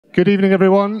Good evening,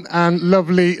 everyone, and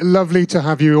lovely to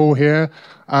have you all here.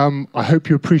 I hope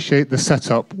you appreciate the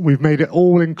setup. We've made it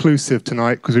all inclusive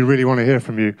tonight because we really want to hear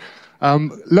from you.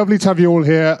 Lovely to have you all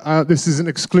here. This is an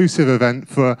exclusive event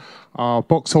for our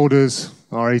box holders,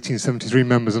 our 1873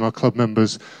 members and our club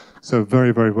members, so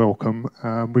very welcome.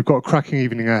 We've got a cracking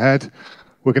evening ahead.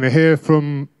 We're going to hear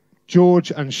from George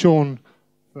and Sean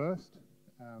first,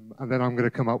 and then I'm going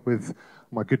to come up with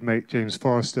my good mate James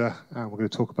Forrester, and we're going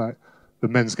to talk about the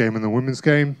men's game and the women's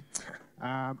game,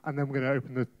 and then we're going to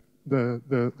open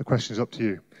the questions up to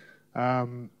you.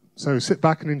 So sit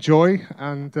back and enjoy,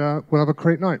 and we'll have a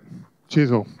great night.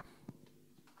 Cheers all.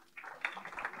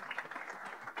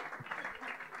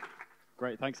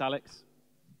 Great, thanks Alex.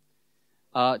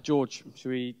 George, should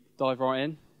we dive right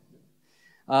in?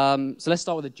 So let's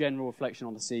start with a general reflection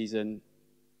on the season.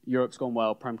 Europe's gone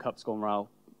well, Prem Cup's gone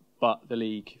well, but the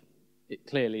league, it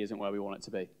clearly isn't where we want it to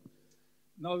be.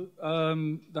 No,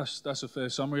 that's a fair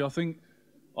summary. I think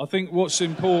what's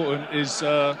important is we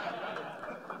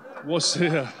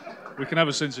can have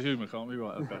a sense of humour, can't we?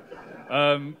 Right, okay.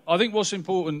 I think what's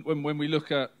important when we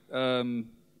look at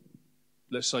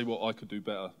let's say what I could do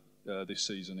better this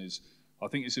season is I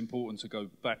think it's important to go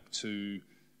back to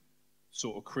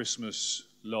sort of Christmas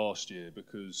last year,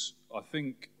 because I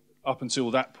think up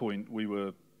until that point we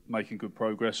were making good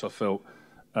progress. I felt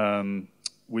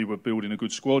we were building a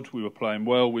good squad, we were playing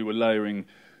well, we were layering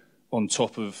on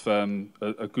top of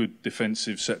a good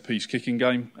defensive set-piece kicking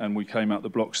game, and we came out the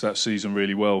blocks that season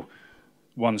really well,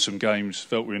 won some games,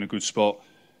 felt we were in a good spot.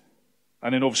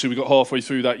 And then obviously we got halfway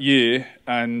through that year,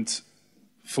 and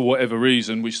for whatever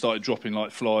reason we started dropping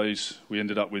like flies. We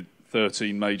ended up with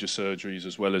 13 major surgeries,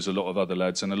 as well as a lot of other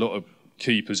lads, and a lot of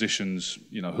key positions.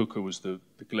 You know, hooker was the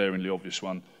glaringly obvious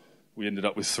one. We ended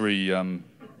up with 3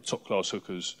 top-class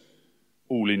hookers,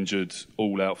 all injured,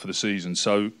 all out for the season.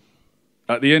 So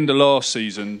at the end of last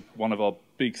season, one of our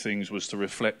big things was to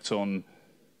reflect on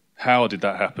how did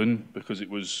that happen, because it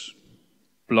was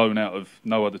blown out of,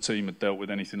 no other team had dealt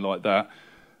with anything like that.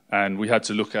 And we had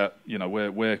to look at, you know,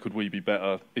 where could we be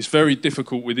better. It's very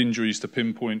difficult with injuries to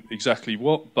pinpoint exactly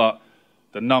what, but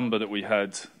the number that we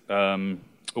had,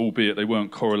 albeit they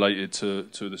weren't correlated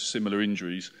to the similar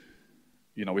injuries,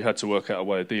 you know, we had to work out a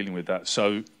way of dealing with that.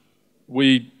 So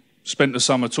we spent the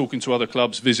summer talking to other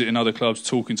clubs, visiting other clubs,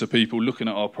 talking to people, looking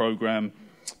at our programme,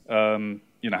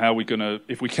 you know, how we're going to,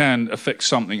 if we can affect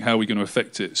something, how are we going to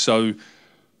affect it? So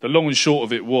the long and short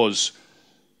of it was,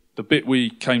 the bit we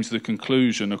came to the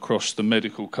conclusion across the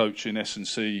medical coaching,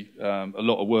 S&C, a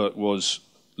lot of work was,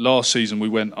 last season we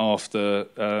went after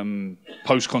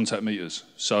post-contact meters.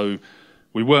 So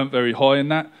we weren't very high in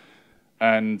that,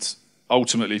 and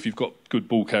ultimately, if you've got good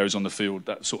ball carriers on the field,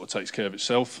 that sort of takes care of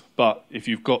itself. But if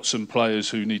you've got some players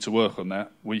who need to work on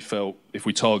that, we felt if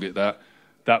we target that,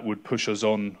 that would push us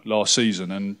on last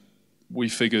season. And we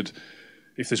figured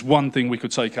if there's one thing we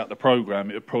could take out the programme,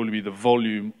 it would probably be the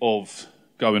volume of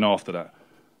going after that.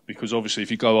 Because obviously,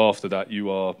 if you go after that,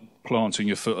 you are planting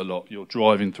your foot a lot, you're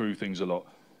driving through things a lot.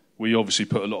 We obviously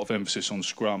put a lot of emphasis on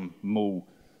scrum, maul.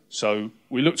 So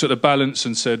we looked at the balance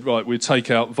and said, right, we'll take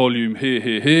out volume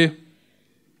here,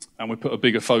 and we put a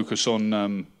bigger focus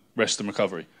on rest and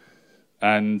recovery.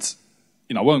 And,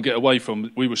 you know, I won't get away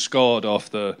from, we were scarred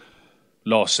after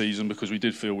last season because we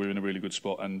did feel we were in a really good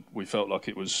spot, and we felt like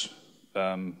it was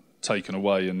taken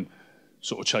away and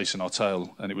sort of chasing our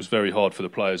tail. And it was very hard for the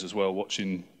players as well,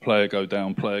 watching player go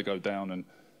down, and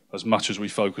as much as we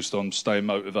focused on staying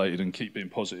motivated and keep being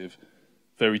positive,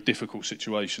 very difficult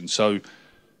situation. So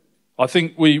I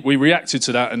think we reacted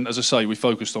to that, and as I say, we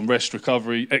focused on rest,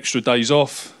 recovery, extra days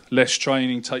off, less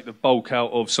training, take the bulk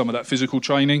out of some of that physical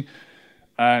training.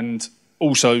 And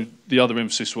also the other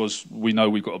emphasis was, we know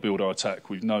we've got to build our attack.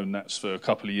 We've known that's for a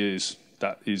couple of years.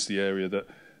 That is the area that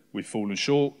we've fallen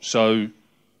short. So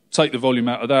take the volume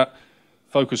out of that,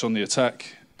 focus on the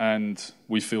attack, and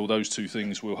we feel those two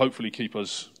things will hopefully keep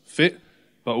us fit,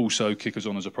 but also kick us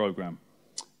on as a programme.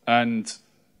 And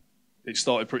it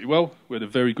started pretty well. We had a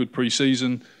very good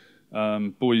pre-season.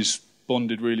 Boys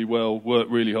bonded really well, worked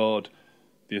really hard.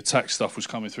 The attack stuff was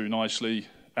coming through nicely,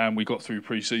 and we got through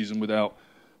pre-season without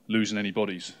losing any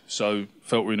bodies. So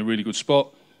felt we're in a really good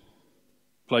spot.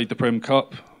 Played the Prem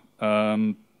Cup.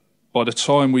 By the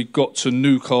time we got to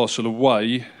Newcastle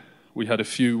away, we had a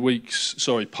few weeks,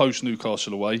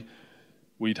 post-Newcastle away,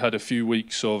 we'd had a few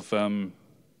weeks of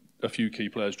a few key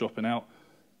players dropping out.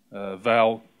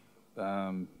 Val,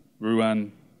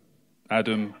 Ruan,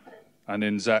 Adam, and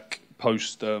then Zach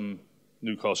post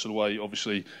Newcastle away.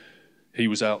 Obviously, he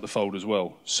was out the fold as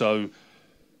well. So,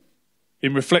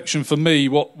 in reflection for me,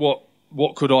 what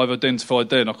what could I have identified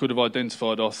then? I could have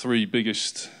identified our three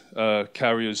biggest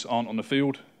carriers aren't on the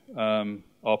field.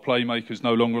 Our playmakers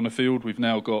no longer on the field. We've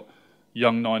now got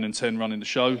young 9 and 10 running the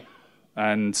show.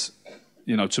 And,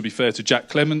 you know, to be fair to Jack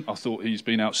Clement, I thought he's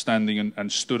been outstanding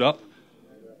and stood up.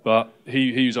 But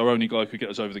he's our only guy who could get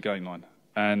us over the game line.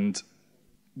 And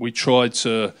we tried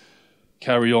to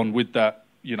carry on with that,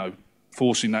 you know,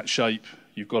 forcing that shape.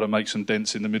 You've got to make some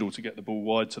dents in the middle to get the ball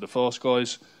wide to the fast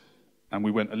guys. And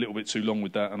we went a little bit too long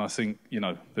with that. And I think, you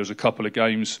know, there's a couple of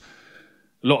games,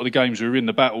 a lot of the games we were in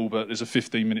the battle, but there's a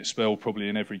 15-minute spell probably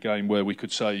in every game where we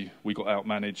could say we got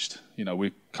outmanaged. You know,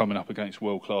 we're coming up against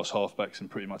world-class halfbacks in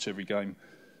pretty much every game.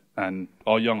 And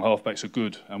our young halfbacks are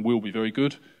good and will be very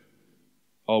good.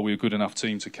 Are we a good enough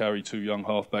team to carry two young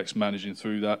halfbacks managing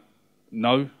through that?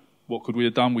 No. What could we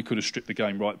have done? We could have stripped the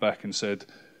game right back and said,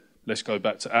 let's go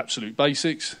back to absolute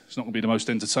basics. It's not going to be the most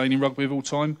entertaining rugby of all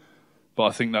time, but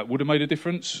I think that would have made a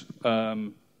difference.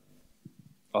 I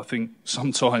think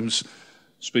sometimes,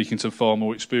 speaking to far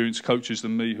more experienced coaches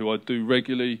than me, who I do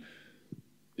regularly,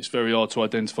 it's very hard to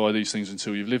identify these things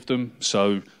until you've lived them.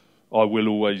 So I will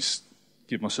always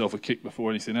give myself a kick before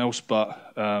anything else.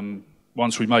 But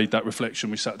once we made that reflection,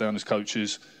 we sat down as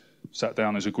coaches, sat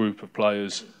down as a group of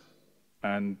players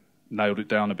and nailed it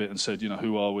down a bit and said, you know,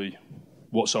 who are we?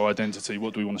 What's our identity?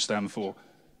 What do we want to stand for?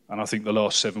 And I think the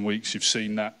last 7 weeks you've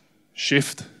seen that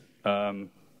shift. And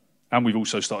we've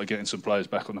also started getting some players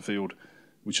back on the field,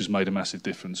 which has made a massive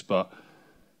difference. But,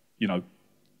 you know,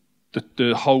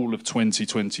 the whole of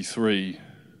 2023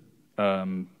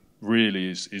 really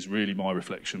is really my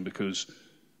reflection, because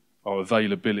our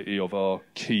availability of our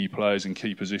key players in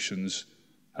key positions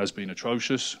has been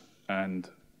atrocious. And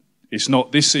it's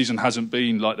not, this season hasn't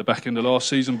been like the back end of last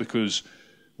season because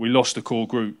we lost the core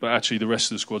group, but actually the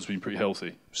rest of the squad's been pretty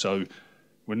healthy. So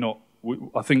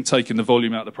I think taking the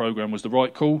volume out of the programme was the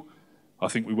right call. I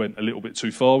think we went a little bit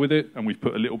too far with it, and we've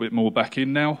put a little bit more back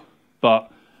in now.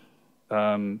 But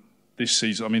this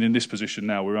season, I mean, in this position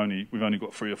now, we've only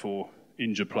got 3 or 4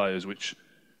 injured players, which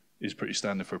is pretty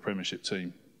standard for a Premiership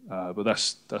team. But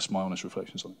that's my honest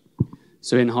reflections on it.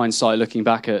 So in hindsight, looking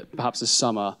back at perhaps the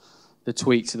summer, the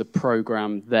tweak to the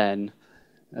programme then,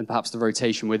 and perhaps the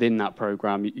rotation within that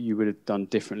programme, you would have done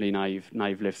differently now you've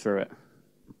lived through it.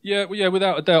 Yeah,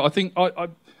 without a doubt. I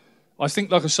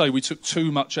think, like I say, we took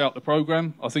too much out the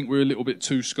programme. I think we're a little bit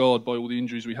too scarred by all the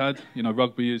injuries we had. You know,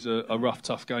 rugby is a rough,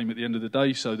 tough game at the end of the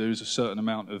day, so there is a certain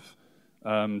amount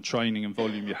of training and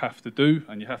volume you have to do,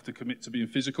 and you have to commit to being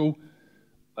physical.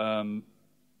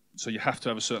 So you have to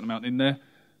have a certain amount in there.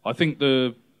 I think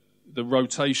the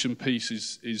rotation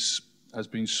piece has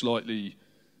been slightly,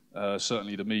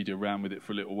 certainly the media ran with it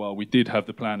for a little while. We did have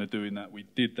the plan of doing that. We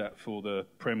did that for the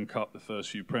Prem Cup, the first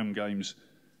few Prem games.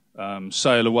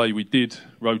 Sail away, we did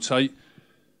rotate,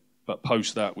 but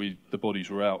post that, the bodies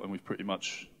were out, and we've pretty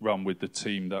much run with the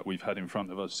team that we've had in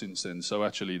front of us since then. So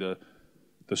actually the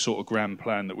sort of grand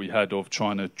plan that we had of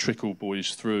trying to trickle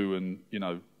boys through, and, you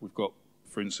know, we've got,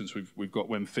 for instance, we've got,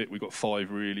 when fit, we've got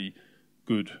 5 really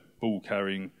good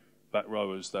ball-carrying back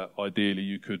rowers that ideally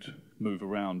you could move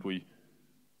around. We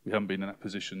haven't been in that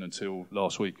position until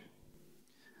last week.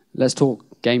 Let's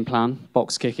talk game plan,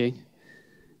 box kicking.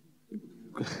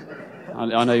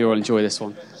 I know you'll enjoy this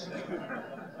one.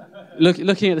 Looking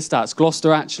at the stats,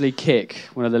 Gloucester actually kick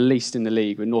one of the least in the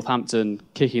league, with Northampton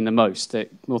kicking the most.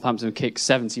 Northampton kick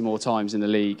 70 more times in the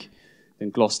league than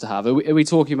Gloucester have. Are we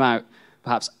talking about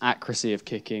perhaps accuracy of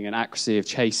kicking and accuracy of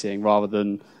chasing rather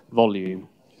than volume?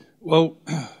 Well,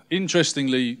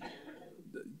 interestingly,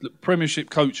 the Premiership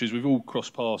coaches, we've all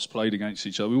crossed paths, played against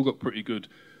each other. We've all got pretty good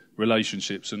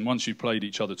relationships, and once you've played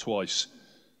each other twice,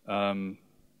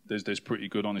 there's pretty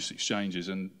good honest exchanges,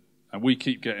 and we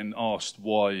keep getting asked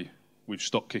why we've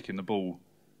stopped kicking the ball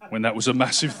when that was a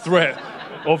massive threat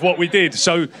of what we did.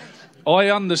 So I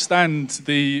understand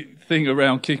the thing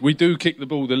around kick. We do kick the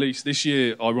ball the least. This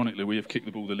year, ironically, we have kicked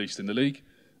the ball the least in the league,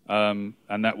 and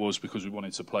that was because we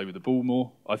wanted to play with the ball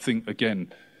more. I think,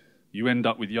 again, you end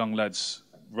up with young lads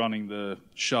running the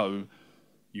show.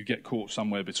 You get caught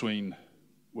somewhere between,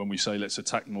 when we say let's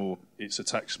attack more, it's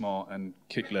attack smart and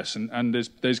kick less. And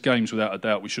there's games, without a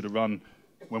doubt, we should have run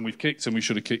when we've kicked, and we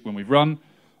should have kicked when we've run.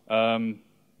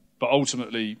 But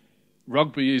ultimately,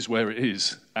 rugby is where it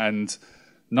is, and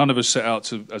none of us set out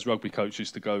to, as rugby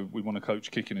coaches, to go, we want to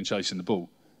coach kicking and chasing the ball.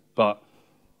 But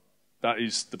that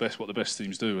is what the best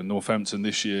teams do. And Northampton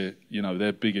this year, you know,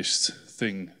 their biggest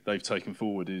thing they've taken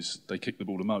forward is they kick the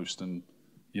ball the most. And,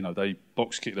 you know, they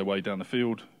box kick their way down the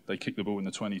field. They kick the ball in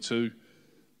the 22.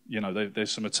 You know,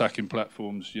 there's some attacking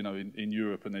platforms, you know, in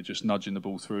Europe, and they're just nudging the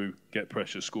ball through, get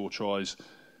pressure, score tries.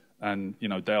 And, you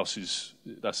know, Dowse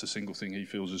that's the single thing he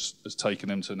feels has taken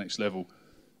them to the next level.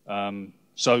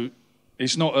 So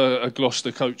it's not a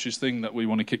Gloucester coach's thing that we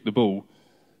want to kick the ball.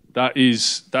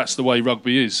 That's the way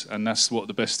rugby is, and that's what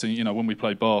the best team, you know, when we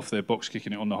play Bath, they're box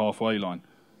kicking it on the halfway line.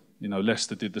 You know,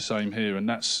 Leicester did the same here, and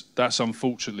that's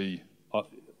unfortunately,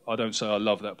 I don't say I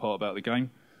love that part about the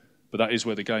game, but that is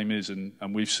where the game is, and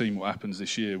we've seen what happens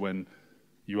this year when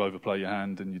you overplay your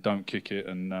hand and you don't kick it,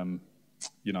 and,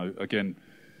 you know, again,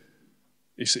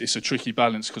 it's a tricky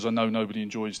balance because I know nobody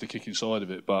enjoys the kicking side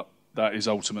of it, but that is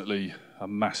ultimately a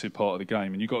massive part of the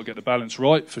game, and you've got to get the balance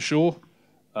right for sure.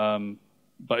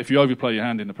 But if you overplay your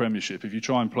hand in the Premiership, if you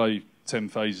try and play 10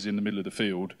 phases in the middle of the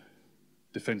field,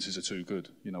 defences are too good.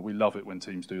 You know, we love it when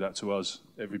teams do that to us.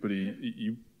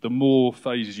 Everybody, the more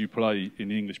phases you play in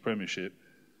the English Premiership,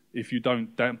 if you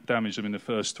don't damage them in the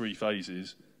first 3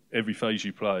 phases, every phase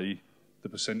you play, the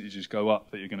percentages go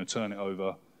up that you're going to turn it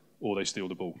over or they steal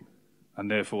the ball. And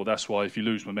therefore, that's why if you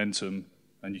lose momentum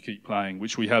and you keep playing,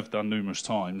 which we have done numerous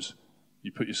times,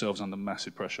 you put yourselves under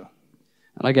massive pressure.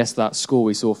 And I guess that score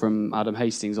we saw from Adam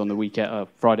Hastings on the weekend,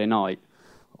 Friday night,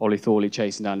 Ollie Thorley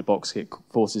chasing down the box kick,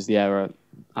 forces the error,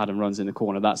 Adam runs in the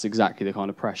corner. That's exactly the kind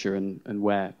of pressure and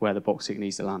where the box kick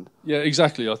needs to land. Yeah,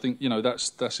 exactly. I think, you know,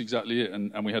 that's exactly it.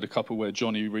 And we had a couple where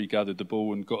Johnny regathered the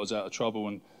ball and got us out of trouble.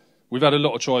 And we've had a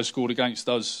lot of tries scored against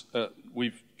us.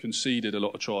 We've conceded a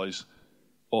lot of tries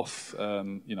off.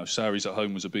 You know, Sarries at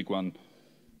home was a big one.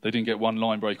 They didn't get one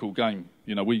line break all game.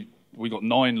 You know, we got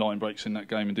 9 line breaks in that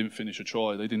game and didn't finish a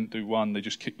try. They didn't do one. They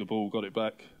just kicked the ball, got it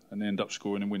back, and they end up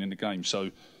scoring and winning the game.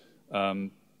 So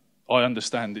I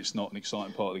understand it's not an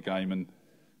exciting part of the game, and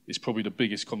it's probably the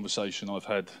biggest conversation I've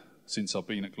had since I've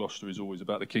been at Gloucester is always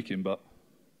about the kicking, but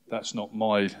that's not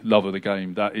my love of the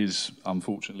game. That is,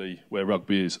 unfortunately, where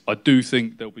rugby is. I do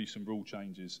think there'll be some rule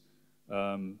changes.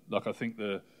 Like I think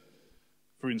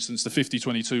for instance, the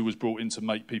 50-22 was brought in to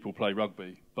make people play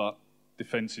rugby, but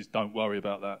defences don't worry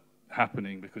about that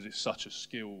happening because it's such a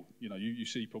skill. You know, you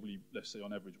see probably, let's say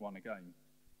on average, 1 a game,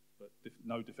 but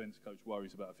no defence coach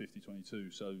worries about a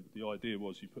 50-22. So the idea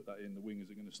was you put that in, the wingers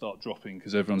are going to start dropping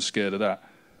because everyone's scared of that.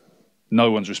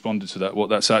 No one's responded to that. What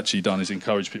that's actually done is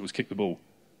encourage people to kick the ball.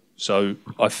 So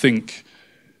I think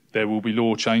there will be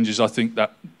law changes. I think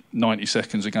that 90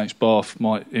 seconds against Bath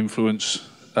might influence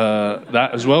that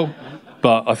as well.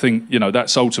 But I think, you know,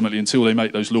 that's ultimately, until they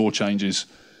make those law changes,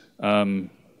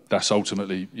 that's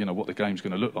ultimately, you know, what the game's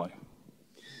going to look like.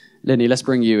 Lynn, let's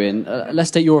bring you in.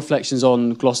 Let's take your reflections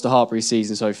on Gloucester-Hartpury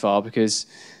season so far, because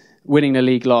winning the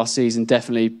league last season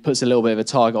definitely puts a little bit of a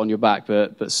target on your back,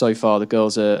 but so far the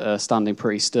girls are standing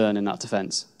pretty stern in that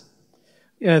defence.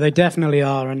 Yeah, they definitely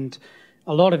are, and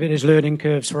a lot of it is learning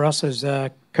curves for us as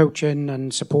coaching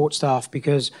and support staff,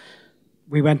 because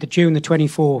we went to June the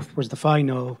 24th was the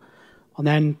final, and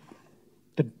then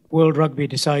the World Rugby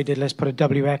decided let's put a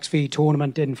WXV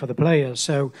tournament in for the players.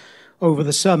 So over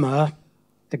the summer,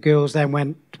 the girls then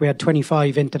we had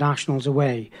 25 internationals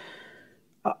away.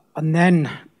 And then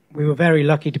we were very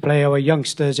lucky to play our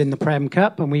youngsters in the Prem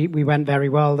Cup, and we went very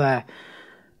well there.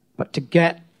 But to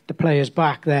get the players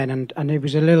back then, and it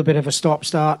was a little bit of a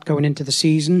stop-start going into the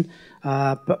season,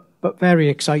 but very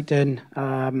exciting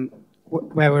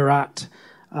where we're at.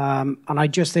 And I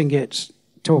just think it's,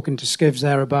 talking to Skivs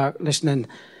there about listening,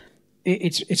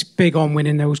 it's big on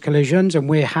winning those collisions, and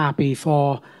we're happy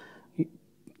for.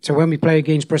 So when we play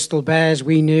against Bristol Bears,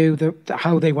 we knew that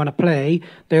how they want to play.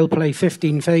 They'll play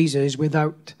 15 phases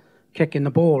without kicking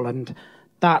the ball, and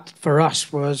that for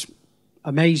us was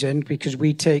amazing because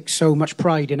we take so much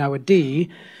pride in our D,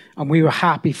 and we were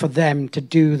happy for them to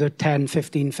do the 10,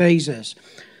 15 phases.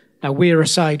 Now we're a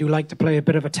side who like to play a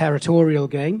bit of a territorial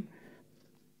game.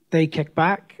 They kick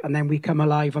back, and then we come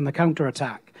alive on the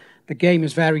counter-attack. The game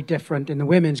is very different in the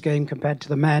women's game compared to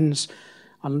the men's,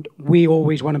 and we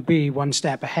always want to be one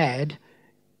step ahead,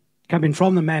 coming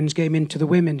from the men's game into the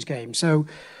women's game. So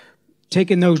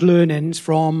taking those learnings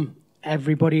from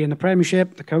everybody in the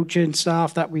Premiership, the coaching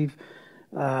staff that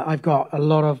I've got a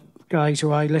lot of guys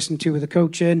who I listen to with the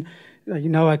coaching. You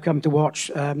know, I come to watch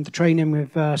the training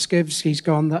with Skivs. He's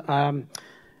gone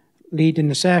leading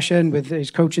the session with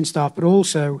his coaching staff, but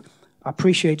also I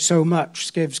appreciate so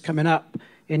much Skivs coming up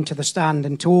into the stand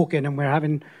and talking, and we're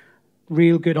having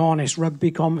real good, honest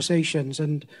rugby conversations,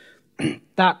 and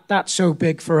that's so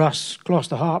big for us,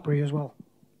 Gloucester-Hartpury as well.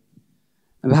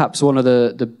 And perhaps one of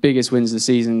the biggest wins of the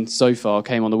season so far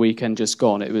came on the weekend just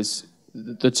gone. It was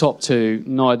the top 2,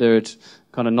 neither had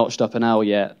kind of notched up an L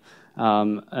yet,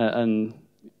 and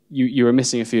you were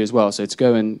missing a few as well. So to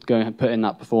go and put in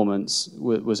that performance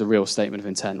was a real statement of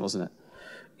intent, wasn't it?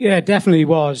 Yeah, it definitely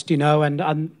was, you know,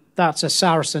 and that's a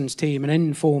Saracens team, an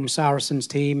informed Saracens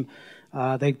team.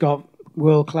 They've got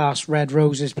world-class Red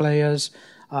Roses players.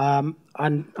 And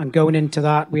going into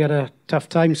that, we had a tough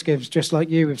time, Skivs, just like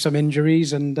you, with some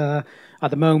injuries. And at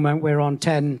the moment, we're on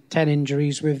 10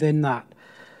 injuries within that.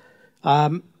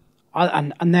 And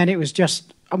then it was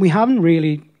just, and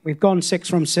we've gone 6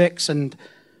 from 6. And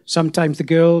sometimes the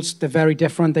girls, they're very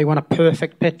different. They want a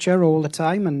perfect picture all the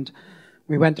time. And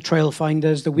we went to Trail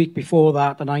Finders the week before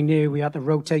that, and I knew we had to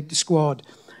rotate the squad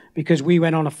because we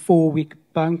went on a 4-week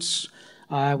bounce.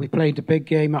 We played the big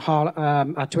game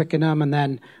at Twickenham, and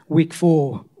then week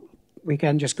 4,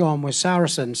 weekend just gone, was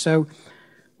Saracens. So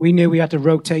we knew we had to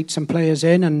rotate some players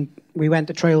in, and we went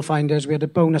to Trail Finders. We had a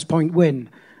bonus point win,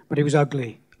 but it was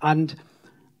ugly. And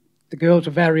the girls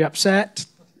were very upset.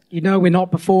 We're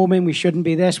not performing. We shouldn't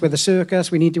be this. We're the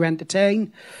circus. We need to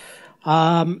entertain.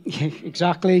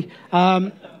 Exactly.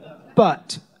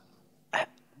 But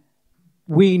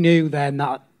we knew then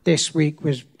that this week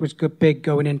was good, big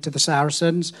going into the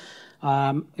Saracens.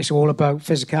 It's all about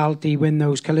physicality, win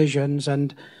those collisions,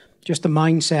 and just the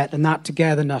mindset and that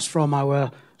togetherness from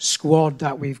our squad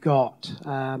that we've got.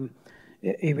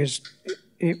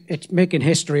 It's making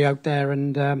history out there,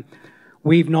 and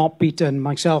we've not beaten,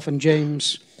 myself and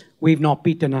James, we've not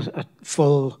beaten a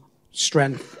full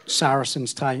strength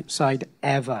Saracens side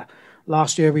ever.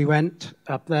 Last year we went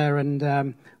up there and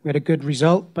we had a good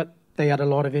result, but they had a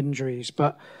lot of injuries.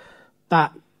 But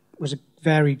that was a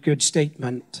very good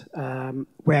statement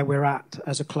where we're at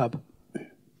as a club. And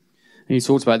you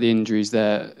talked about the injuries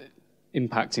there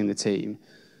impacting the team.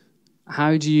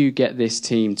 How do you get this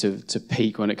team to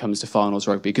peak when it comes to finals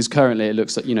rugby? Because currently it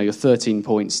looks like you're 13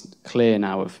 points clear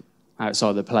now of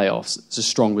outside the playoffs. It's a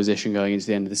strong position going into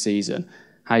the end of the season.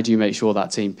 How do you make sure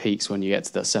that team peaks when you get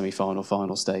to that semi-final,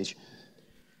 final stage?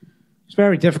 It's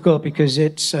very difficult because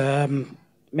it's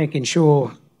making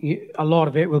sure a lot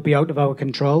of it will be out of our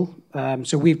control.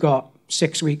 So we've got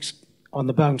 6 weeks on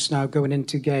the bounce now going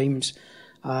into games,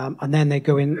 and then they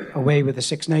go away with the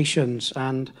Six Nations,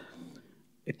 and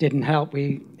it didn't help.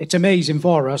 It's amazing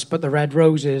for us, but the Red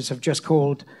Roses have just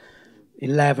called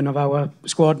 11 of our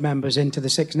squad members into the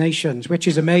Six Nations, which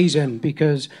is amazing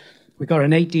because we got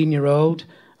an 18-year-old,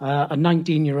 a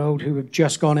 19-year-old who had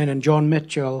just gone in, and John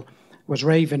Mitchell was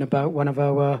raving about one of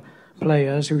our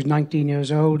players who's 19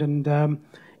 years old, and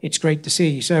it's great to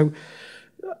see. So,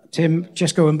 Tim,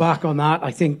 just going back on that, I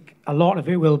think a lot of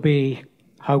it will be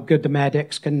how good the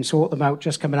medics can sort them out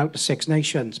just coming out to Six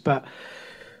Nations. But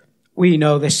we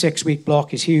know this 6-week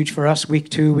block is huge for us. Week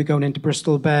 2, we're going into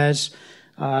Bristol Bears.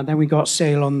 Then we got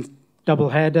Sale on double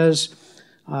headers.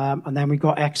 And then we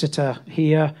got Exeter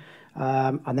here.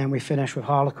 And then we finish with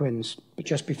Harlequins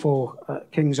just before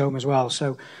King's Home as well.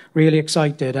 So really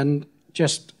excited, and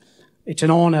just it's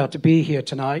an honour to be here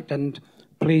tonight. And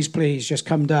please, just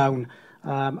come down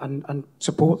and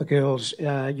support the girls.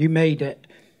 You made it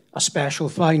a special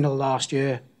final last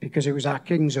year because it was at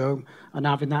King's Home and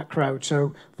having that crowd.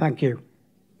 So thank you.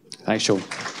 Thanks, Sean.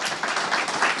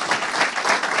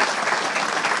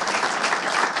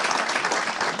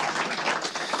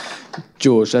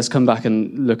 George, let's come back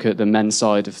and look at the men's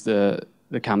side of the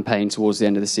campaign towards the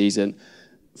end of the season.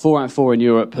 4 out of 4 in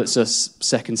Europe puts us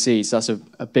second seed, so that's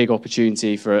a big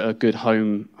opportunity for a good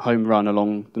home run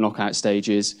along the knockout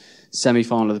stages.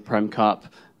 Semi-final of the Prem Cup.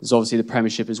 There's obviously the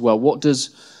Premiership as well. What does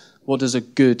a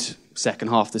good second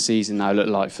half of the season now look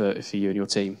like for you and your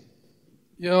team?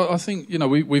 Yeah, I think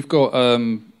we've got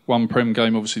one Prem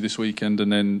game obviously this weekend,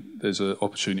 and then there's an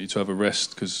opportunity to have a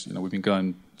rest because we've been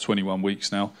going 21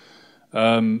 weeks now.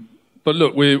 But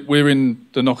look, we're in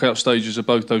the knockout stages of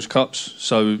both those cups,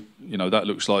 so that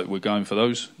looks like we're going for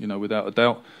those, without a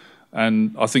doubt.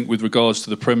 And I think with regards to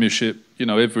the Premiership,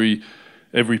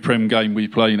 every Prem game we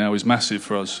play now is massive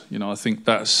for us. I think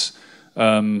that's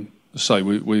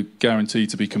we're guaranteed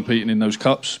to be competing in those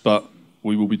cups, but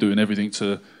we will be doing everything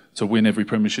to win every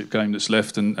Premiership game that's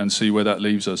left and see where that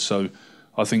leaves us. So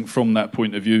I think from that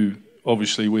point of view,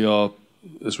 obviously we are,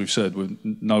 as we've said,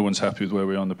 no one's happy with where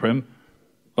we are in the Prem.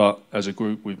 But as a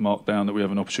group, we've marked down that we have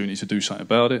an opportunity to do something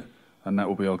about it, and that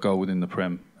will be our goal within the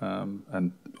Prem.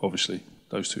 And obviously,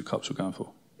 those 2 cups we're going for.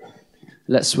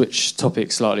 Let's switch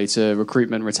topics slightly to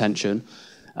recruitment retention.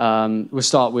 We'll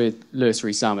start with Lewis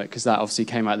Rees-Zammit, because that obviously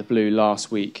came out of the blue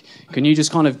last week. Can you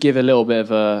just kind of give a little bit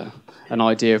of an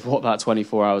idea of what that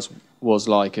 24 hours was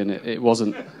like? And it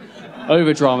wasn't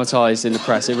over-dramatised in the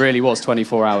press. It really was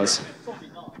 24 hours.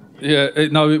 Yeah,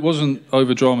 it wasn't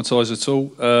over-dramatised at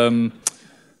all.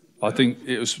 I think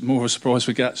it was more of a surprise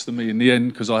for Gats than me in the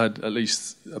end because I had at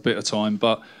least a bit of time.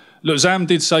 But look, Zam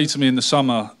did say to me in the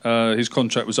summer his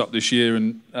contract was up this year,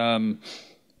 and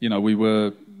we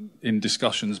were in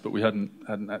discussions, but we hadn't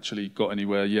actually got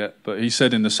anywhere yet. But he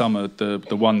said in the summer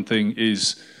the one thing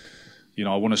is, you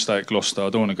know, I want to stay at Gloucester. I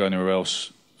don't want to go anywhere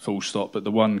else. Full stop. But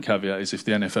the one caveat is if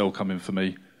the NFL come in for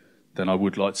me, then I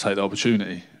would like to take the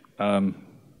opportunity. I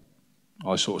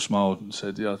sort of smiled and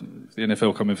said, yeah, if the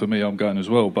NFL come in for me, I'm going as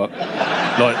well. But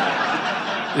like,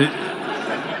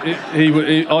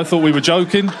 I thought we were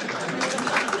joking.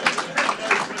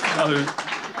 So,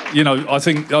 you know, I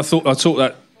thought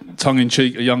that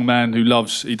tongue-in-cheek, a young man who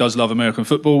does love American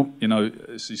football. You know,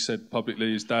 as he said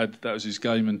publicly, his dad, that was his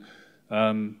game, and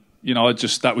you know,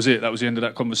 that was it. That was the end of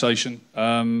that conversation.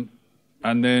 And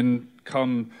then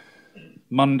come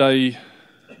Monday,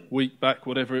 week back,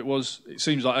 whatever it was, it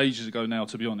seems like ages ago now,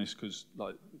 to be honest, because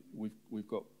like we've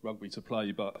got rugby to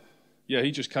play. But yeah,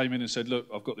 he just came in and said, "Look,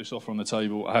 I've got this offer on the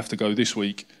table. I have to go this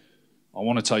week. I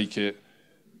want to take it."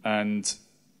 And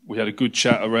we had a good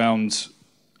chat around,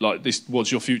 like, this.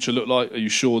 What's your future look like? Are you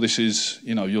sure this is,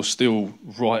 you know, you're still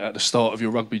right at the start of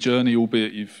your rugby journey,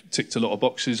 albeit you've ticked a lot of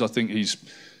boxes. I think he's,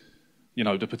 you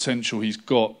know, the potential he's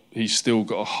got, he's still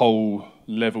got a whole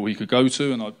level he could go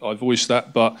to, and I voiced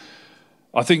that. But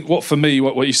I think what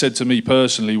he said to me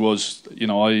personally was, you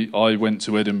know, I went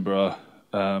to Edinburgh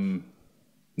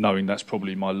knowing that's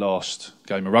probably my last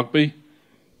game of rugby.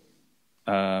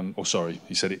 Or sorry,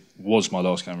 he said it was my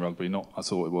last game of rugby, not I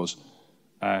thought it was.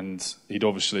 And it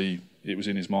was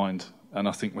in his mind. And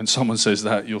I think when someone says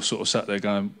that, you're sort of sat there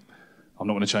going, I'm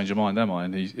not going to change your mind, am I?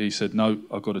 And he said, no,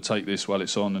 I've got to take this while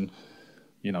it's on. And,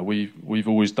 you know, we've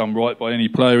always done right by any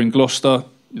player in Gloucester.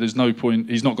 There's no point,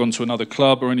 he's not gone to another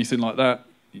club or anything like that.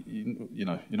 You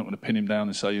know, you're not going to pin him down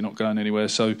and say you're not going anywhere.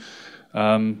 So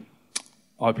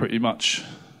I pretty much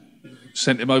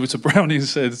sent him over to Brownie and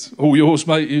said, all yours,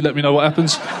 mate, you let me know what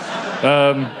happens.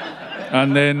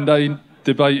 And then they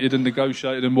debated and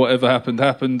negotiated, and whatever happened.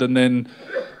 And then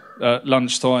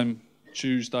lunchtime,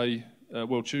 Tuesday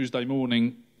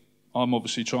morning, I'm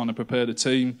obviously trying to prepare the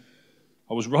team.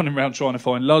 I was running around trying to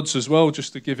find Luds as well,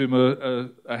 just to give him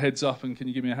a heads up and can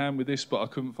you give me a hand with this? But I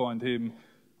couldn't find him.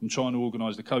 I'm trying to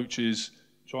organise the coaches,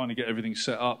 trying to get everything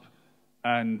set up,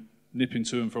 and nipping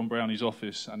to and from Brownie's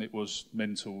office, and it was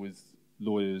mental with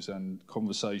lawyers and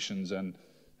conversations. And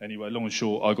anyway, long and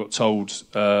short, I got told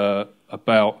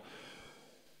about,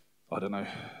 I don't know,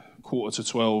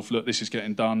 11:45, look, this is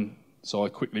getting done. So I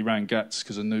quickly rang Gats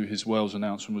because I knew his Wales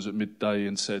announcement was at midday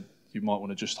and said, you might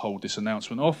want to just hold this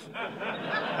announcement off.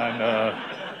 And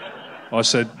I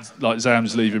said, like,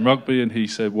 Zam's leaving rugby, and he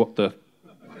said, what the...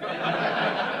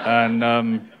 And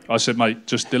I said, mate,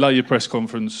 just delay your press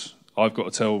conference. I've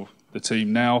got to tell the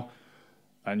team now,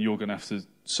 and you're going to have to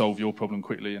solve your problem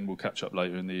quickly, and we'll catch up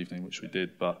later in the evening, which we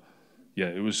did. But yeah,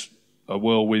 it was a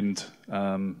whirlwind.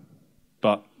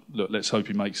 But look, let's hope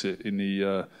he makes it in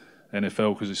the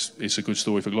NFL, because it's a good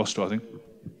story for Gloucester, I think.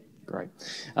 Great.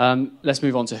 Let's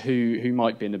move on to who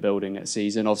might be in the building next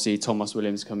season. Obviously, Thomas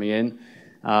Williams coming in.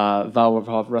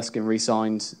 Val Ruskin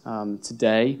re-signed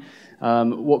today.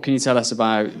 What can you tell us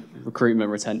about recruitment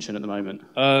retention at the moment?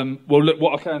 Well, look,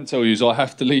 what I can tell you is I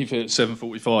have to leave here at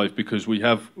 7:45 because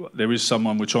there is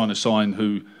someone we're trying to sign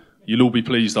who you'll all be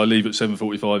pleased I leave at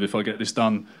 7:45 if I get this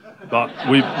done. But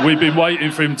we've been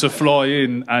waiting for him to fly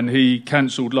in, and he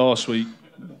cancelled last week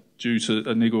due to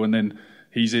a niggle, and then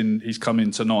he's come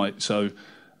in tonight. So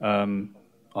I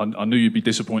knew you'd be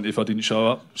disappointed if I didn't show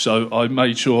up. So I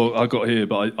made sure I got here.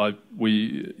 But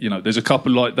there's a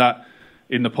couple like that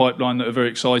in the pipeline that are very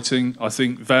exciting. I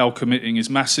think Val committing is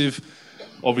massive.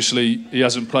 Obviously, he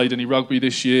hasn't played any rugby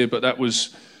this year, but that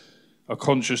was a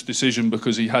conscious decision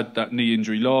because he had that knee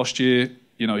injury last year.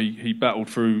 You know, he battled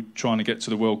through trying to get to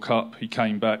the World Cup. He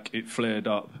came back, it flared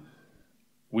up.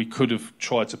 We could have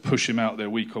tried to push him out there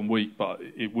week on week, but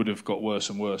it would have got worse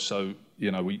and worse. So,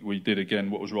 you know, we did again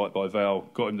what was right by Val,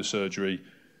 got him the surgery.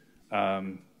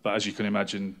 But as you can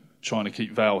imagine, trying to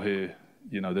keep Val here,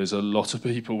 you know, there's a lot of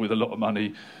people with a lot of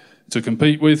money to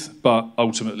compete with, but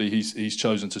ultimately he's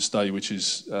chosen to stay, which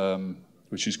is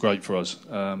great for us.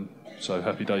 So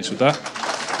happy days with that.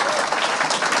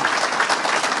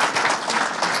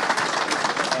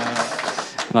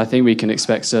 And I think we can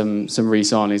expect some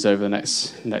re-signings over the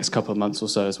next couple of months or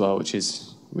so as well, which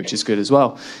is good as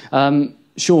well.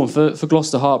 Sean, for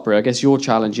Gloucester-Hartpury, I guess your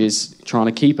challenge is trying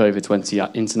to keep over 20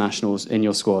 internationals in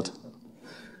your squad.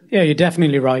 Yeah, you're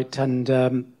definitely right, and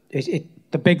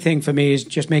the big thing for me is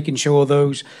just making sure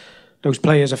those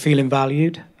players are feeling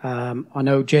valued. I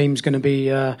know James is going to be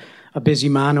a busy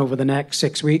man over the next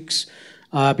 6 weeks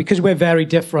because we're very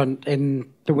different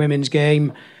in the women's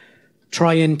game.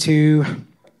 Trying to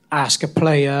ask a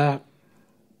player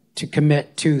to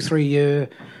commit 2-3 year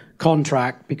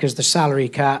contract because the salary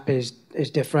cap is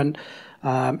different,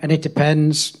 and it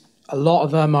depends. A lot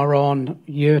of them are on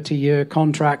year-to-year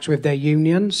contracts with their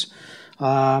unions,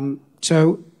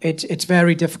 so it's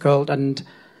very difficult and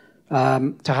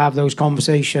to have those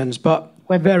conversations. But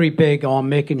we're very big on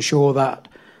making sure that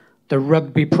the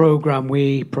rugby program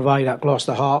we provide at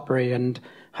Gloucester-Hartpury and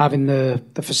having the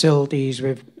facilities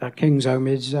with Kingsholm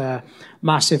is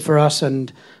massive for us,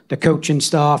 and the coaching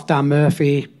staff, Dan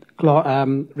Murphy,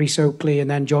 Rhys Oakley,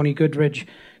 and then Johnny Goodridge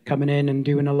coming in and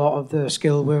doing a lot of the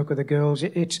skill work with the girls.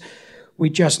 We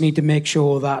just need to make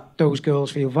sure that those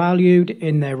girls feel valued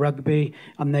in their rugby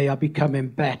and they are becoming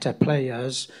better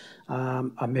players,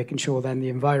 and making sure then the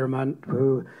environment,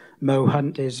 who Mo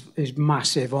Hunt is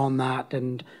massive on that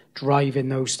and driving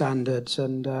those standards.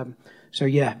 And so,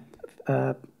 yeah,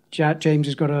 James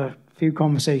has got a few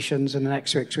conversations in the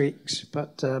next 6 weeks,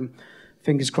 but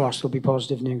fingers crossed there'll be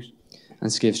positive news. And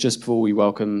Skivs, just before we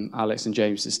welcome Alex and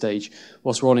James to the stage,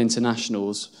 whilst we're on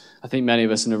internationals, I think many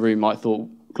of us in the room might have thought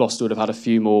Gloucester would have had a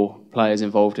few more players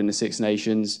involved in the Six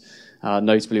Nations,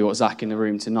 notably what Zach in the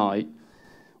room tonight.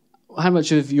 How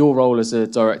much of your role as a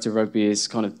director of rugby is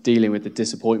kind of dealing with the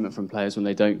disappointment from players when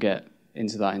they don't get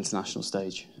into that international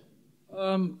stage?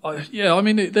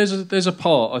 There's a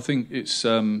part. I think it's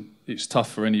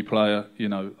tough for any player,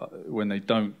 when they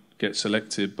don't get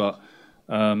selected. But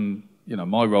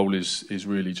my role is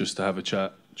really just to have a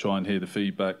chat, try and hear the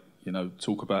feedback.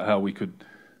 Talk about how we could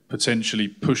potentially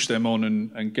push them on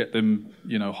and get them,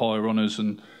 higher honours,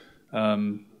 and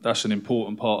that's an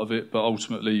important part of it. But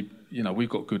ultimately, we've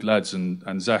got good lads,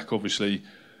 and Zach obviously,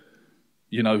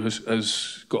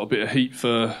 has got a bit of heat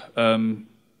for.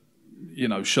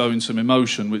 Showing some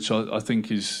emotion, which I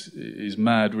think is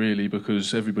mad, really,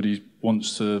 because everybody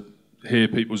wants to hear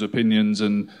people's opinions,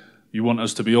 and you want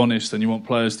us to be honest, and you want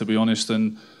players to be honest.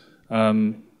 And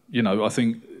I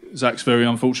think Zach's very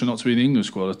unfortunate not to be in the England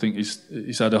squad. I think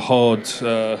he's had a hard.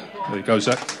 There you go,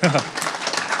 Zach.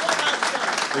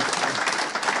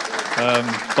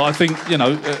 But I think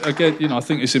I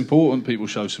think it's important people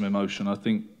show some emotion. I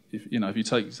think if you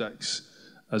take Zach's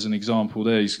as an example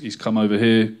there, he's come over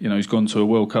here, he's gone to a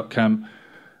World Cup camp,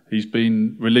 he's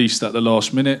been released at the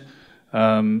last minute,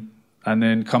 and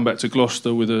then come back to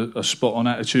Gloucester with a spot-on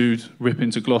attitude, rip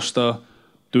into Gloucester,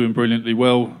 doing brilliantly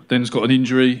well, then's got an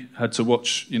injury, had to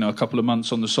watch a couple of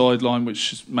months on the sideline,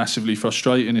 which is massively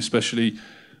frustrating, especially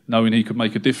knowing he could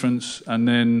make a difference, and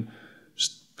then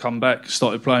come back,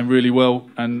 started playing really well,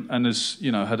 and has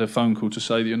had a phone call to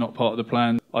say that you're not part of the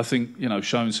plan. I think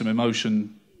showing some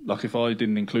emotion. Like if I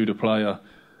didn't include a player,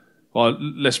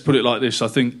 let's put it like this. I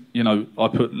think, I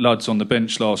put Luds on the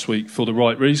bench last week for the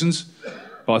right reasons.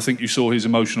 But I think you saw his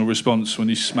emotional response when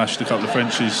he smashed a couple of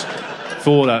Frenchies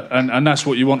for that. And that's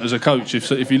what you want as a coach.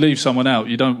 If you leave someone out,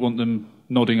 you don't want them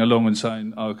nodding along and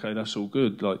saying, oh, OK, that's all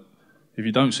good. Like, if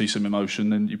you don't see some emotion,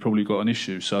 then you've probably got an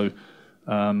issue. So,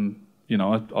 I'm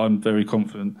very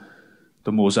confident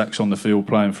the more Zach's on the field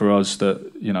playing for us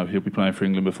that, he'll be playing for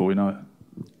England before we know it.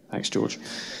 Thanks, George.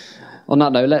 On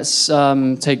that note, let's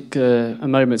take a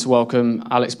moment to welcome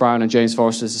Alex Brown and James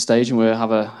Forrester to the stage, and we'll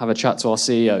have a chat to our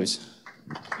CEOs.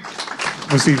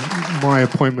 Obviously, my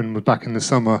appointment was back in the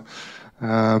summer,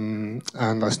 and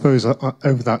I suppose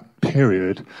over that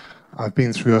period, I've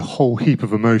been through a whole heap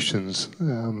of emotions,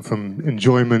 from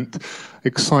enjoyment,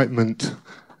 excitement,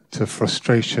 to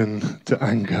frustration, to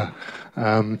anger,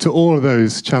 to all of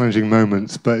those challenging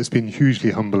moments. But it's been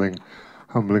hugely humbling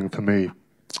for me.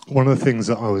 One of the things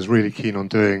that I was really keen on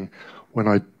doing when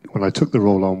I took the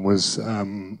role on was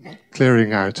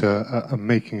clearing out and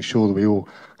making sure that we all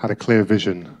had a clear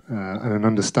vision and an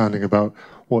understanding about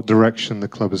what direction the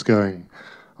club is going.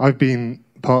 I've been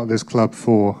part of this club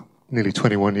for nearly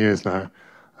 21 years now,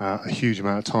 a huge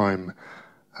amount of time.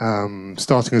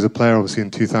 Starting as a player, obviously,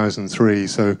 in 2003,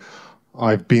 so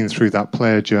I've been through that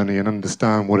player journey and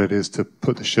understand what it is to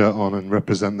put the shirt on and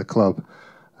represent the club.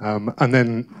 And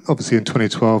then, obviously, in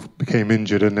 2012, became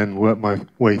injured and then worked my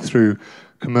way through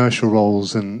commercial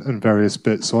roles and various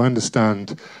bits. So I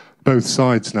understand both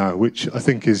sides now, which I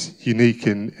think is unique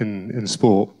in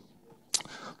sport.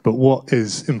 But what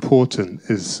is important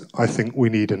is I think we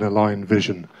need an aligned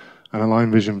vision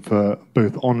for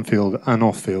both on-field and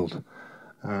off-field,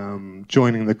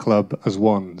 joining the club as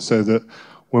one, so that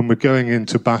when we're going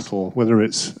into battle, whether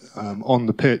it's on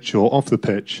the pitch or off the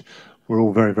pitch, we're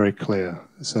all very, very clear.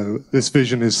 So this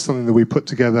vision is something that we put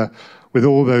together with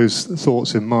all those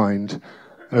thoughts in mind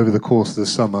over the course of the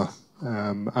summer.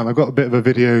 And I've got a bit of a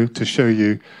video to show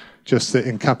you just that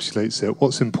encapsulates it.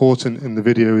 What's important in the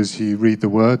video is you read the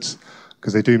words,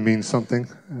 because they do mean something.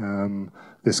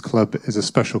 This club is a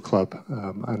special club,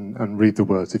 and read the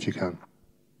words if you can.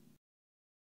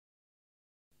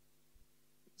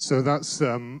 So that's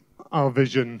our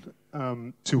vision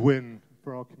to win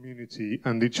for our community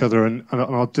and each other, and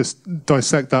I'll just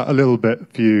dissect that a little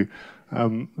bit for you.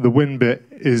 The win bit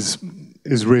is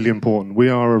really important. We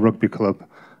are a rugby club,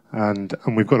 and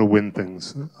we've got to win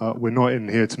things. We're not in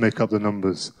here to make up the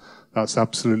numbers. That's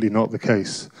absolutely not the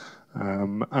case.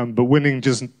 But winning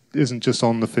just isn't just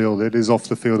on the field; it is off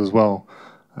the field as well.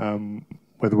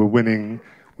 Whether we're winning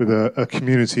with a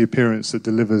community appearance that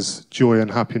delivers joy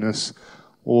and happiness,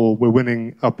 or we're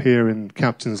winning up here in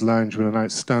Captain's Lounge with an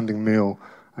outstanding meal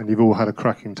and you've all had a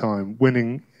cracking time.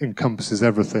 Winning encompasses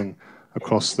everything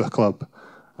across the club.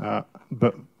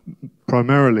 But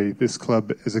primarily, this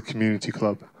club is a community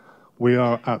club. We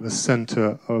are at the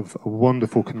centre of a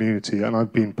wonderful community, and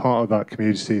I've been part of that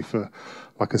community for,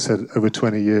 like I said, over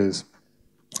 20 years.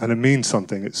 And it means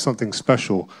something. It's something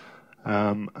special.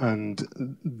 And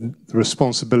the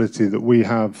responsibility that we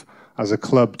have as a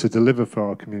club to deliver for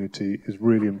our community is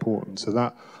really important. So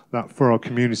that for our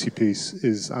community piece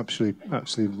is actually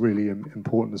really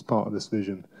important as part of this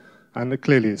vision. And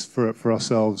clearly it's for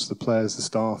ourselves, the players, the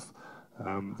staff,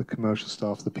 the commercial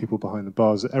staff, the people behind the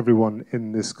bars, everyone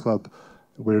in this club,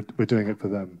 we're doing it for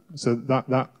them. So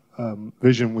that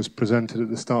vision was presented at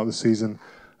the start of the season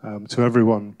to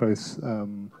everyone, both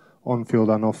on field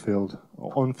and off field.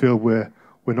 On field, we're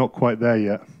not quite there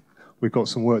yet. We've got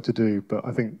some work to do, but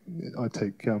I think I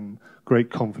take great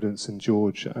confidence in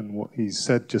George and what he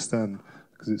said just then,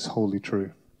 because it's wholly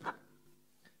true.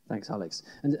 Thanks, Alex.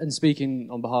 And speaking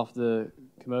on behalf of the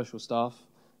commercial staff,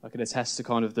 I can attest to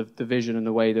kind of the vision and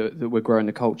the way that we're growing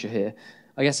the culture here.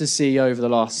 I guess as CEO over the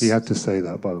last... He had to say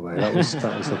that, by the way. That was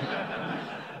a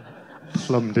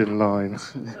plumbed in line.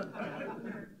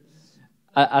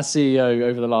 As CEO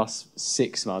over the last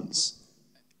 6 months,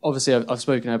 obviously I've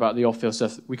spoken about the off-field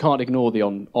stuff. We can't ignore the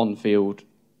on-field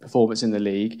performance in the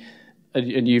league.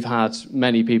 And you've had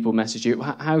many people message you.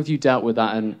 How have you dealt with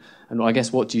that? And I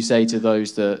guess what do you say to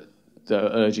those that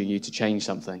are urging you to change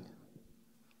something?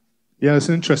 Yeah, it's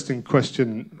an interesting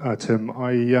question, Tim.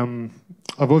 I've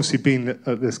obviously been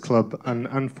at this club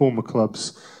and former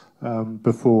clubs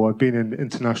before. I've been in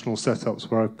international setups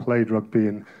where I've played rugby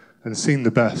and seen the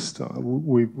best.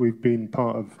 We've been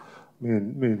part of, me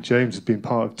and James have been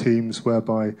part of teams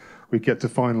whereby we get to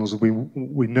finals and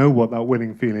we know what that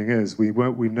winning feeling is. We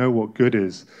know what good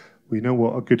is. We know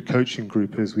what a good coaching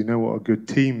group is. We know what a good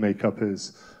team makeup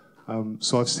is.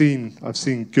 So I've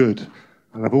seen good,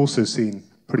 and I've also seen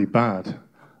pretty bad.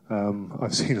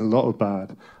 I've seen a lot of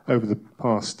bad over the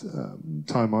past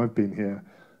time I've been here.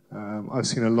 I've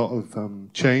seen a lot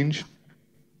of change,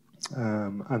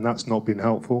 and that's not been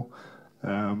helpful.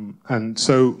 And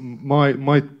so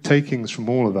my takings from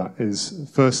all of that is,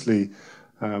 firstly,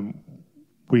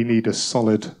 we need a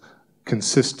solid,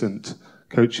 consistent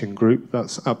coaching group.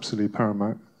 That's absolutely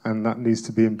paramount, and that needs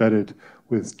to be embedded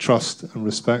with trust and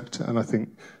respect. And I think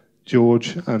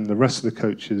George and the rest of the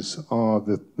coaches are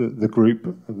the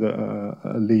group that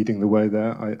are leading the way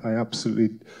there. I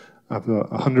absolutely have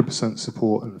 100%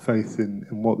 support and faith in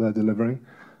what they're delivering.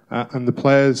 And the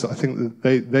players, I think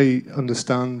that they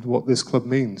understand what this club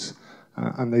means,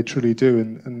 and they truly do.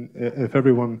 And if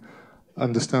everyone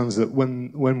understands that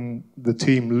when the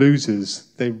team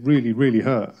loses, they really, really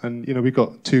hurt. And, you know, we've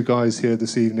got two guys here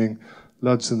this evening,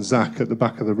 Luds and Zach, at the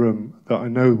back of the room, that I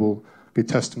know will be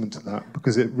testament to that,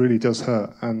 because it really does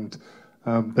hurt. And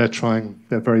they're trying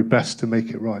their very best to make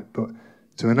it right. But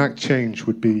to enact change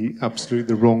would be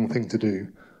absolutely the wrong thing to do.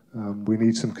 We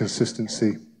need some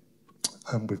consistency.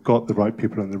 And we've got the right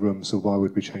people in the room, so why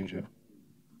would we change it?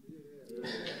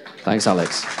 Thanks,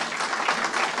 Alex.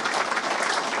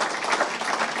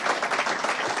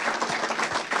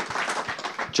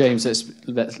 James,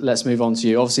 let's move on to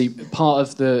you. Obviously, part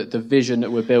of the vision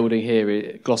that we're building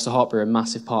here, Gloucester-Hartpury are a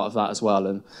massive part of that as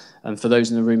well. And for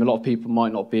those in the room, a lot of people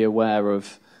might not be aware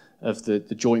of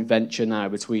the joint venture now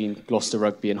between Gloucester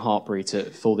Rugby and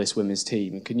Hartpury for this women's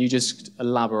team. Can you just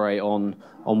elaborate on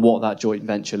what that joint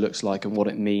venture looks like and what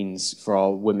it means for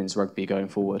our women's rugby going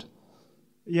forward?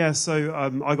 Yeah, so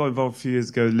I got involved a few years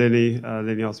ago.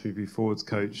 Lynn asked me to be forwards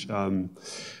coach.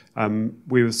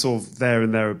 We were sort of there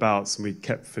and thereabouts, and we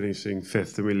kept finishing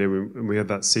fifth. And we had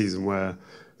that season where I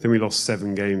think we lost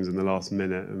 7 games in the last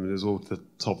minute, and it was all the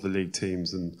top of the league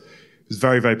teams. And it was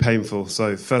very, very painful.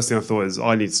 So first thing I thought is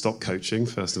I need to stop coaching,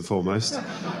 first and foremost,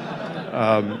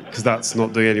 because that's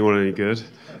not doing anyone any good.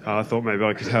 I thought maybe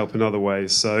I could help in other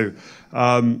ways. So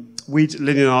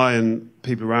Lynn and I and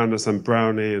people around us, and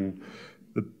Brownie and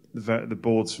the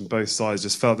boards from both sides,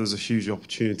 just felt there was a huge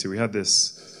opportunity. We had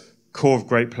this core of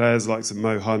great players like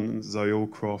Mo Hunt and Zoe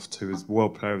Allcroft, who was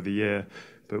World Player of the Year,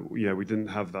 but we didn't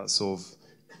have that sort of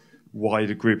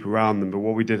wider group around them. But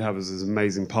what we did have was this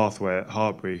amazing pathway at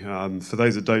Hartpury. For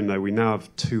those that don't know, we now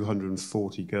have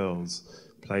 240 girls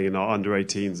playing in our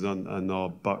under-18s and our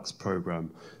Bucks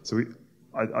program. So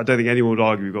I don't think anyone would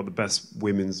argue we've got the best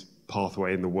women's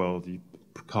pathway in the world. You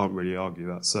can't really argue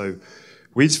that. So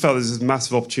we just felt there's this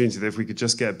massive opportunity that if we could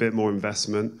just get a bit more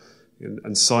investment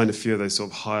and sign a few of those sort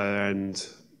of higher end,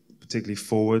 particularly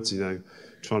forwards,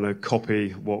 trying to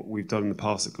copy what we've done in the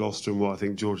past at Gloucester and what I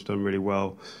think George done really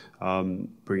well,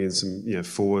 bring in some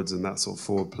forwards and that sort of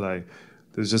forward play.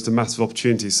 There's just a massive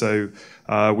opportunity. So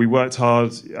we worked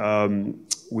hard.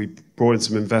 We brought in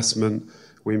some investment.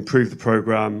 We improved the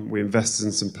program. We invested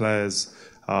in some players.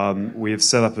 We have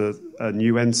set up a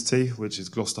new entity, which is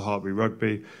Gloucester-Hartpury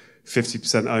Rugby,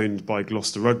 50% owned by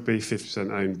Gloucester Rugby,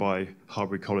 50% owned by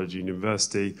Hartpury College and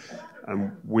University.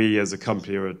 And we, as a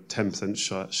company, are a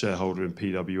 10% shareholder in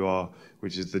PWR,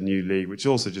 which is the new league, which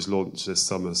also just launched this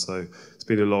summer. So it's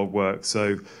been a lot of work.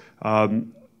 So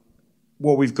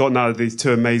what we've got now are these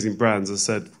two amazing brands. As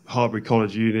I said, Hartpury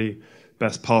College Uni,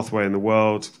 best pathway in the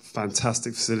world,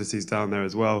 fantastic facilities down there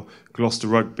as well. Gloucester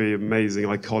Rugby, amazing,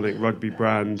 iconic rugby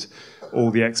brand, all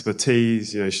the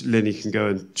expertise. Lynn can go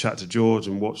and chat to George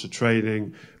and watch the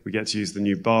training. We get to use the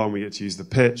new barn, we get to use the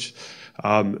pitch.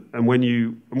 And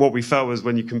what we felt was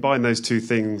when you combine those two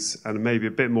things and maybe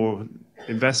a bit more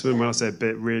investment, when I say a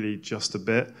bit, really just a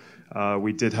bit,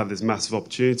 we did have this massive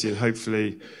opportunity, and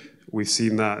hopefully we've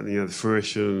seen that, the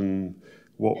fruition,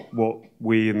 what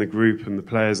we in the group and the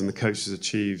players and the coaches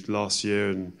achieved last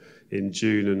year and in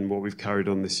June, and what we've carried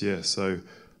on this year. So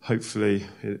hopefully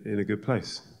in a good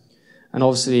place. And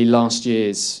obviously last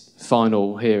year's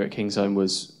final here at Kingsholm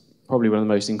was probably one of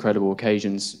the most incredible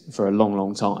occasions for a long,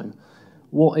 long time.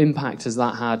 What impact has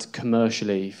that had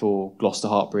commercially for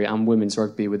Gloucester-Hartpury and women's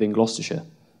rugby within Gloucestershire?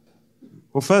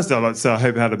 Well, firstly, I'd like to say I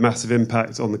hope it had a massive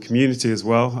impact on the community as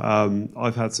well.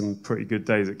 I've had some pretty good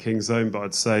days at Kingsholm, but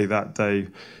I'd say that day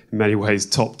in many ways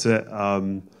topped it.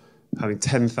 Having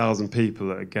 10,000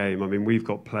 people at a game. I mean, we've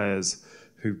got players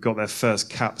who got their first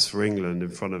caps for England in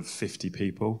front of 50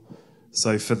 people.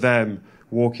 So for them,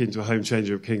 walking into a home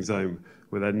changer of Kingsholm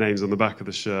with their names on the back of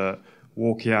the shirt,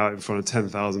 walking out in front of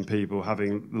 10,000 people,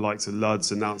 having the likes of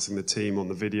Luds announcing the team on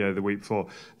the video the week before,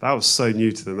 that was so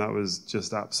new to them. That was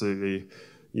just absolutely,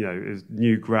 it was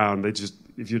new ground.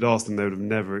 If you'd asked them, they would have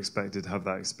never expected to have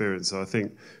that experience. So I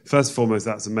think, first and foremost,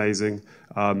 that's amazing.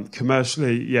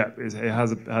 Commercially, it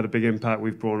has had a big impact.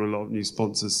 We've brought on a lot of new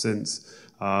sponsors since.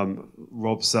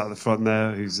 Rob sat at the front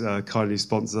there, who's kindly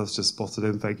sponsored us, just spotted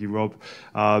him. Thank you, Rob.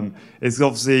 It's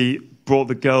obviously brought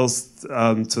the girls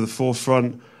to the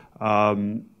forefront.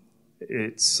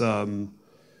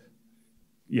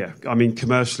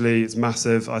 Commercially, it's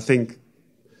massive. I think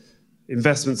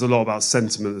investment's a lot about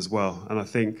sentiment as well. And I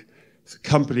think for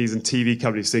companies and TV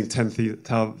companies seeing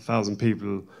 10,000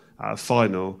 people at a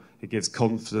final, it gives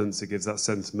confidence, it gives that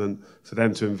sentiment for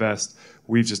them to invest.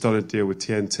 We've just done a deal with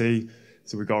TNT,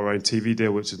 so we've got our own TV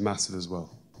deal, which is massive as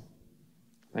well.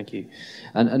 Thank you.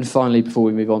 And finally, before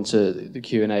we move on to the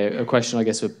Q&A, a question, I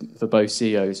guess, for both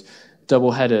CEOs.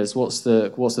 Double headers, what's the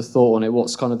thought on it?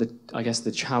 What's kind of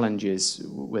the challenges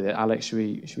with it? Alex, should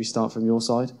we start from your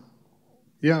side?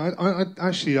 Yeah,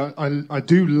 I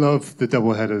do love the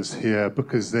double headers here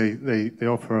because they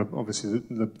offer obviously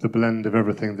the blend of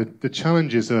everything. The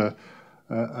challenges are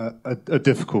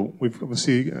difficult. We've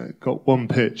obviously got one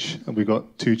pitch and we've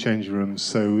got two changing rooms,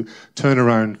 so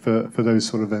turnaround for those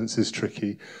sort of events is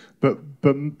tricky. But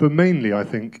mainly, I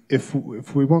think if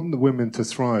we want the women to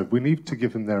thrive, we need to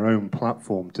give them their own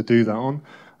platform to do that on.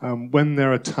 When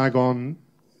they're a tag on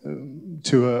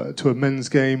to a men's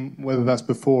game, whether that's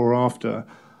before or after,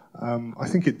 I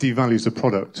think it devalues the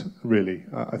product, really.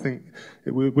 I think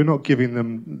we're not giving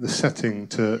them the setting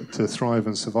to thrive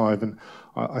and survive. And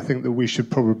I think that we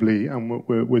should probably, and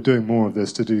we're doing more of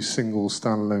this, to do single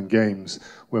standalone games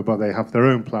whereby they have their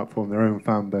own platform, their own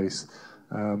fan base.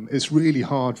 It's really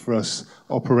hard for us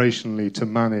operationally to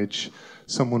manage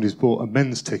someone who's bought a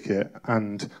men's ticket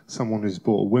and someone who's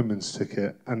bought a women's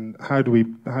ticket, and how do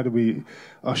we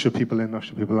usher people in,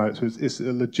 usher people out? So it's a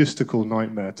logistical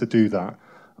nightmare to do that.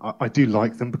 I do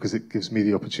like them because it gives me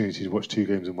the opportunity to watch two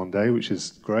games in one day, which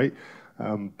is great.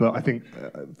 But I think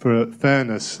for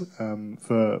fairness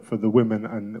for the women,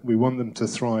 and we want them to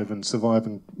thrive and survive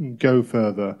and go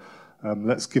further,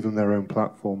 let's give them their own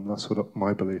platform. That's what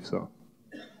my beliefs are.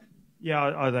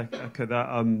 Yeah, I'd echo that.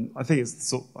 I think it's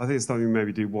something we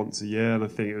maybe do once a year, and I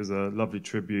think it was a lovely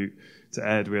tribute to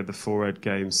Ed. We had the 4-Ed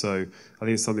game, so I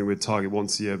think it's something we'd target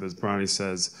once a year. But as Brownie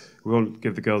says, we want to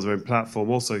give the girls their own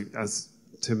platform. Also, as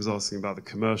Tim's asking about the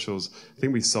commercials, I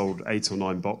think we sold 8 or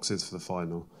 9 boxes for the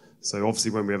final. So obviously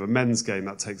when we have a men's game,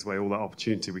 that takes away all that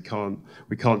opportunity. We can't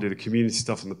do the community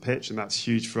stuff on the pitch, and that's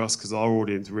huge for us because our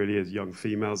audience really is young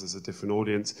females. It's a different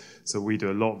audience. So we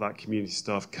do a lot of that community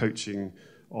stuff, coaching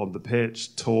on the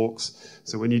pitch, talks.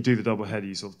 So when you do the double header,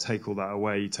 you sort of take all that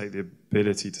away. You take the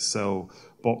ability to sell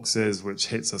boxes, which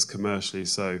hits us commercially.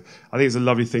 So I think it's a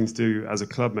lovely thing to do as a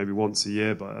club, maybe once a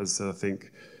year, but as I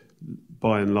think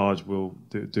by and large we'll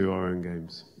do our own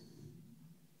games.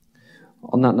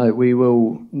 On that note, we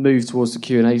will move towards the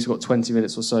Q&A. We've got 20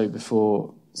 minutes or so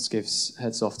before Skivs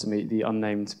heads off to meet the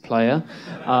unnamed player.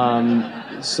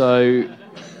 So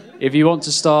if you want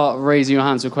to start raising your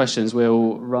hands for questions,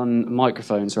 we'll run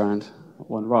microphones around.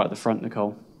 One right at the front,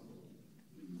 Nicole.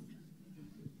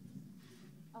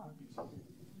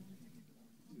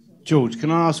 George,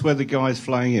 can I ask where the guy's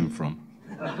flying in from?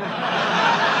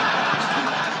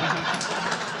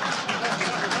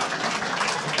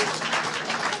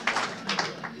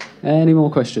 Any more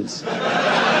questions?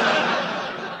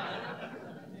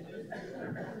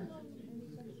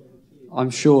 I'm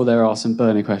sure there are some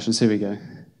burning questions. Here we go.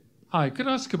 Hi, could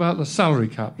I ask about the salary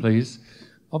cap, please?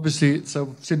 Obviously,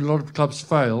 I've seen a lot of clubs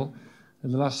fail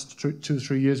in the last 2 or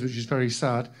 3 years, which is very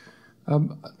sad.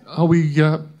 Are we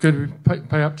going to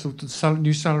pay up to the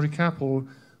new salary cap, or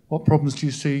what problems do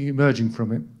you see emerging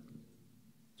from it?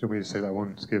 Do you want me to say that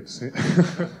one, Skips?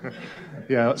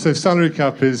 Yeah, so salary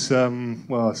cap is, it's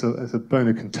a bone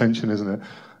of contention, isn't it?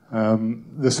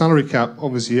 The salary cap,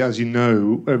 obviously, as you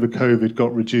know, over COVID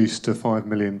got reduced to 5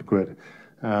 million quid.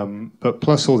 But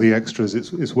plus all the extras,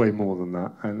 it's way more than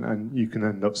that. And you can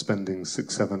end up spending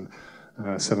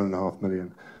 7.5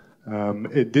 million.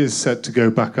 It is set to go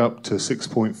back up to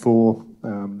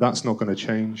 6.4. That's not going to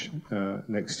change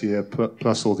next year,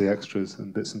 plus all the extras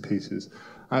and bits and pieces.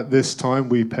 At this time,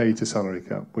 we pay to salary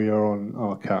cap. We are on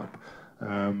our cap.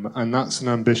 And that's an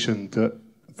ambition that,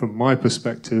 from my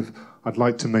perspective, I'd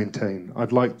like to maintain.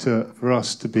 I'd like for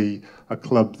us to be a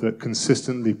club that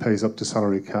consistently pays up to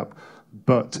salary cap,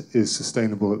 but is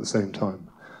sustainable at the same time.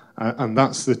 And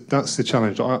that's the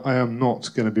challenge. I am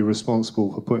not going to be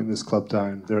responsible for putting this club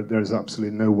down. There is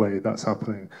absolutely no way that's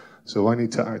happening. So I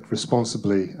need to act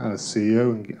responsibly as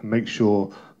CEO and make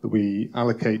sure that we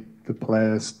allocate the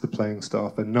players, the playing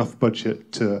staff, enough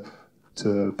budget to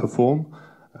perform,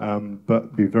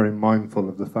 but be very mindful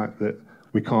of the fact that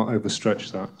we can't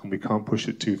overstretch that and we can't push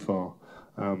it too far.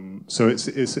 So it's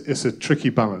a tricky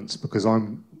balance, because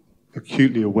I'm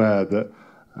acutely aware that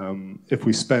if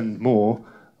we spend more,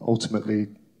 ultimately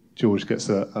George gets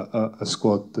a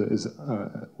squad that is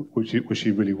which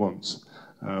he really wants.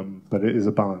 But it is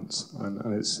a balance,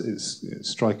 and it's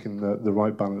striking the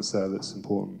right balance there that's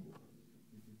important.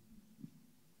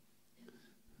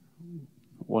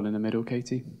 One in the middle,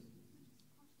 Katie.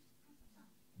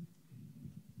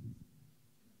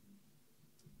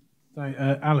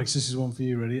 Alex, this is one for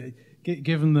you, really.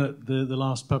 Given that the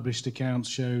last published accounts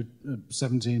showed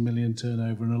 17 million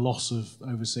turnover and a loss of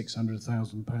over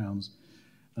 £600,000,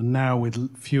 and now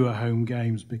with fewer home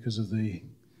games because of the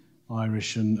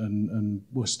Irish and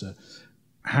Worcester,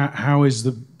 how is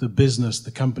the business,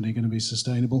 the company, going to be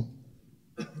sustainable?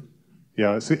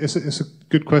 Yeah, it's a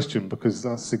good question, because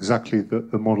that's exactly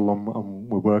the model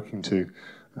we're working to.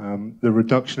 The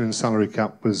reduction in salary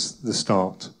cap was the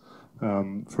start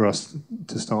for us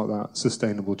to start that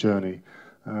sustainable journey.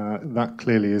 That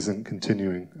clearly isn't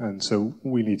continuing, and so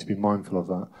we need to be mindful of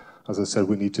that. As I said,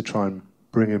 we need to try and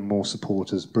bring in more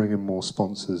supporters, bring in more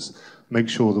sponsors, make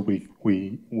sure that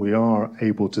we are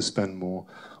able to spend more.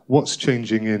 What's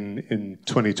changing in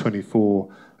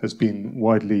 2024 has been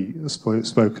widely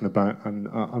spoken about, and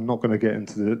I'm not going to get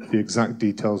into the exact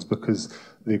details because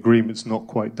the agreement's not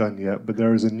quite done yet, but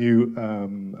there is a new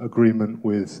agreement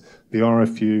with the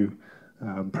RFU,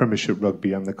 Premiership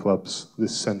Rugby and the clubs,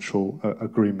 this central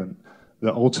agreement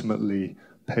that ultimately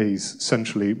pays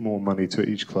centrally more money to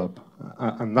each club.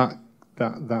 And that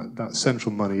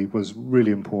central money was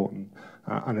really important.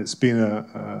 And it's been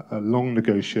a long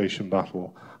negotiation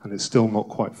battle, and it's still not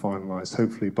quite finalised.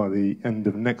 Hopefully by the end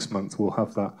of next month we'll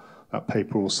have that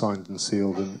paper all signed and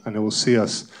sealed, and it will see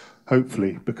us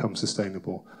hopefully become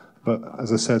sustainable. But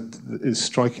as I said, it's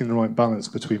striking the right balance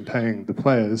between paying the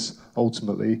players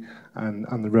ultimately and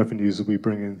the revenues that we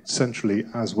bring in centrally,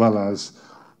 as well as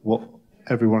what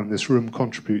everyone in this room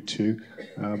contribute to,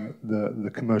 the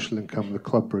commercial income the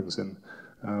club brings in.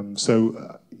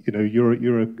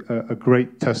 You're a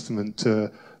great testament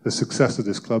to the success of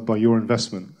this club by your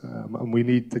investment, and we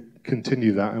need to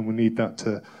continue that, and we need that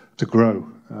to grow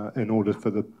in order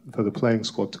for the playing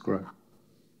squad to grow.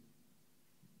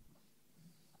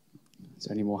 Is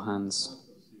there any more hands?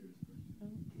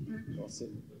 Can I ask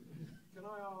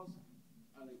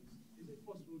Alex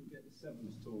possible to get the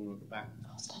Sevens tournament back?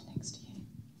 I'll stand next to you.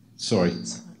 Sorry.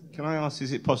 Can I ask,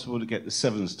 is it possible to get the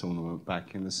Sevens tournament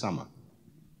back in the summer?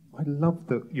 I love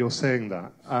that you're saying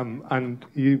that.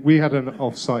 We had an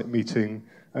off-site meeting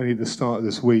only at the start of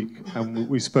this week, and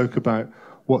we spoke about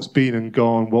what's been and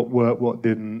gone, what worked, what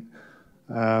didn't.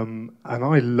 And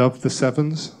I loved the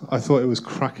Sevens. I thought it was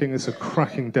cracking. It's a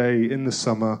cracking day in the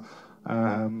summer.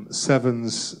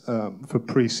 Sevens for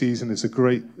pre-season is a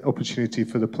great opportunity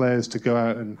for the players to go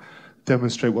out and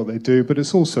demonstrate what they do, but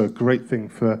it's also a great thing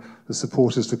for the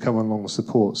supporters to come along and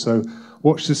support. So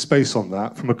watch this space on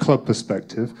that from a club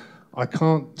perspective. I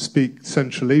can't speak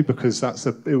centrally because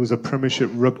it was a Premiership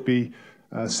Rugby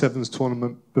Sevens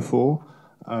tournament before.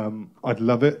 I'd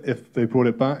love it if they brought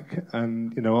it back,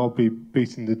 and I'll be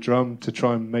beating the drum to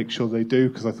try and make sure they do,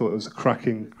 because I thought it was a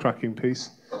cracking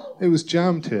piece. It was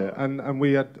jammed here, and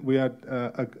we had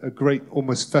a great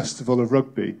almost festival of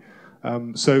rugby.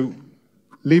 So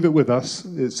leave it with us.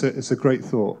 It's a great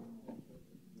thought.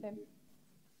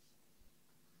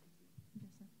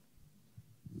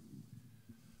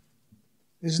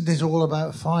 Isn't it all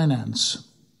about finance?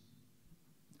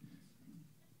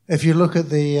 If you look at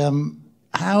the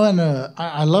how on earth,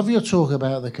 I love your talk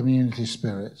about the community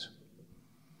spirit,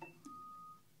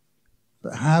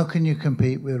 but how can you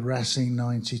compete with Racing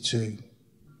 92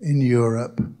 in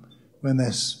Europe when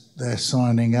they're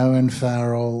signing Owen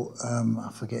Farrell,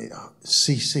 I forget,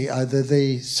 CC,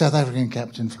 the South African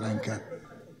captain flanker?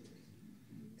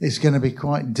 It's going to be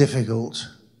quite difficult.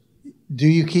 Do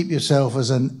you keep yourself as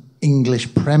an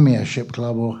English Premiership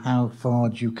club, or how far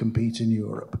do you compete in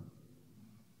Europe?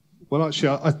 Well,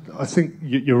 actually, I think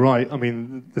you're right. I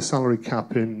mean, the salary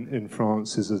cap in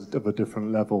France is of a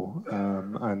different level,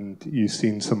 and you've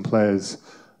seen some players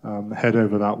head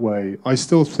over that way. I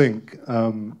still think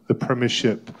the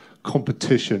Premiership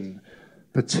competition,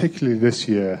 particularly this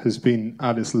year, has been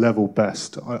at its level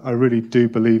best. I really do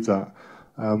believe that.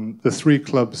 The three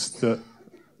clubs that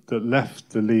left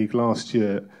the league last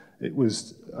year, it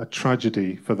was a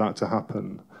tragedy for that to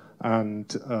happen.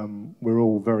 And we're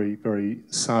all very, very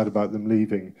sad about them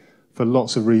leaving for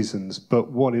lots of reasons.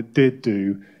 But what it did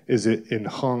do is it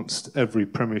enhanced every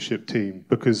Premiership team,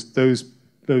 because those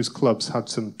clubs had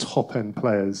some top-end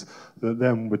players that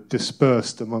then were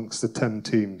dispersed amongst the 10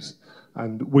 teams.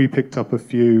 And we picked up a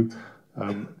few,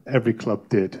 every club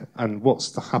did. And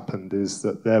what's happened is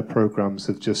that their programmes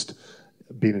have just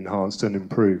been enhanced and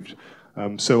improved.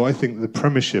 So I think the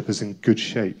Premiership is in good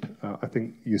shape. I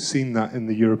think you've seen that in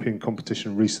the European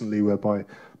competition recently, whereby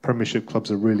Premiership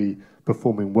clubs are really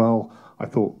performing well. I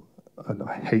thought, and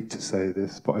I hate to say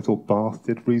this, but I thought Bath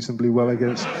did reasonably well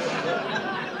against...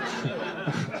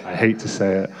 I hate to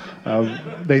say it.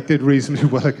 They did reasonably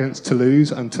well against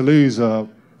Toulouse, and Toulouse are,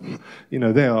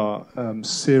 they are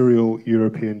serial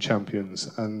European champions,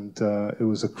 and it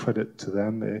was a credit to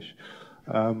them-ish.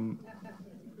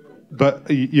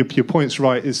 But your point's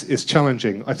right. It's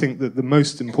challenging. I think that the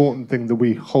most important thing that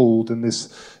we hold in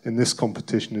this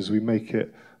competition is we make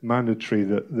it mandatory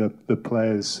that the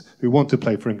players who want to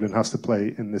play for England has to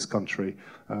play in this country,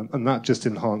 and that just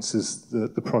enhances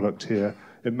the product here.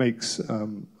 It makes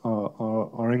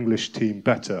our English team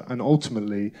better, and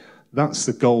ultimately, that's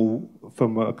the goal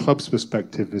from a club's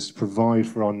perspective: is to provide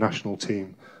for our national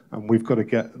team, and we've got to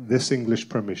get this English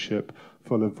Premiership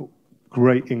full of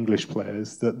great English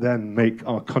players that then make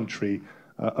our country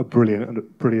a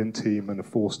brilliant team and a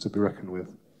force to be reckoned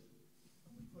with.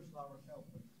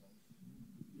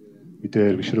 We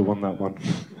did. We should have won that one.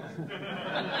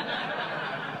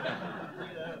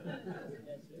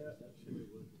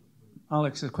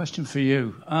 Alex, a question for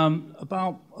you.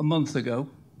 About a month ago,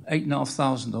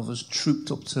 8,500 of us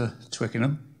trooped up to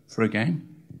Twickenham for a game.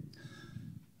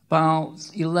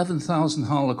 About 11,000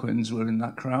 Harlequins were in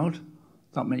that crowd.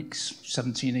 That makes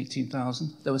 17,000,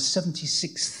 18,000. There were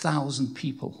 76,000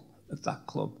 people at that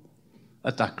club,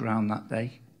 at that ground that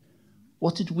day.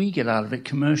 What did we get out of it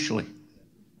commercially?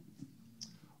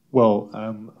 Well,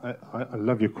 I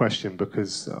love your question,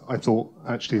 because I thought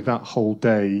actually that whole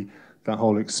day, that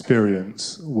whole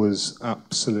experience was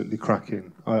absolutely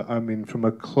cracking. I mean, from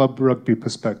a club rugby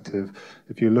perspective,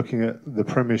 if you're looking at the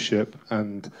Premiership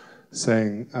and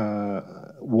saying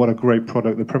what a great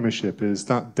product the Premiership is,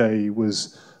 that day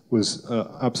was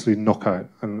absolutely knockout,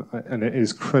 and it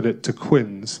is credit to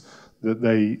Quins that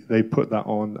they put that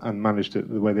on and managed it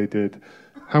the way they did.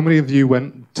 How many of you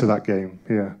went to that game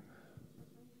here?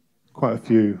 Quite a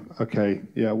few. Okay,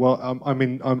 yeah. Well, I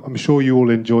mean, I'm sure you all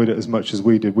enjoyed it as much as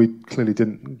we did. We clearly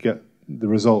didn't get the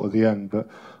result at the end, but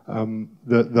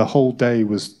the whole day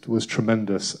was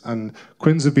tremendous. And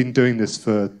Quins have been doing this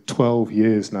for 12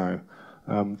 years now.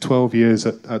 12 years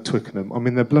at Twickenham. I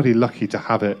mean, they're bloody lucky to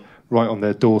have it right on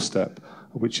their doorstep,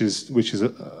 which is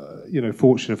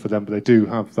fortunate for them, but they do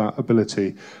have that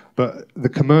ability. But the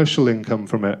commercial income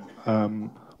from it,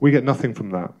 we get nothing from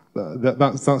that.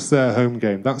 That's their home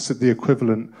game. That's the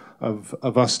equivalent of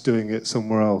us doing it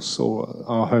somewhere else, or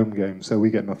our home game, so we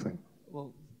get nothing.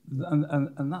 Well,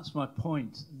 and that's my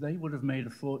point. They would have made a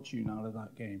fortune out of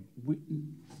that game.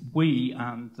 We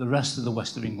and the rest of the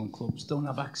West of England clubs don't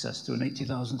have access to an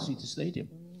 80,000-seater stadium,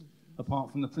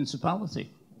 apart from the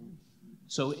Principality.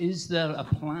 So is there a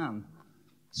plan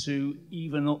to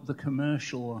even up the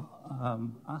commercial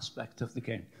aspect of the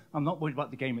game? I'm not worried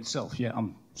about the game itself. Yeah,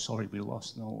 I'm sorry we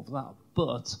lost and all of that.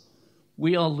 But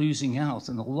we are losing out,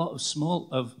 and a lot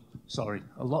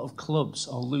of clubs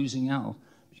are losing out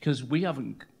because we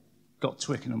haven't got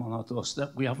Twickenham on our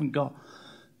doorstep. We haven't got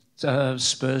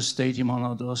Spurs Stadium on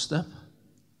our doorstep.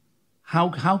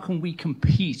 How can we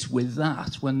compete with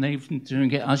that when they've been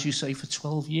doing it, as you say, for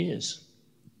 12 years?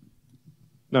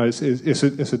 No, it's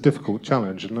a difficult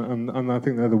challenge, and I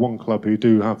think they're the one club who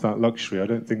do have that luxury. I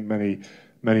don't think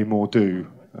many more do.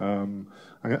 And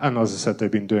as I said,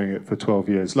 they've been doing it for 12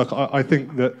 years. Look, I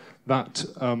think that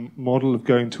model of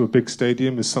going to a big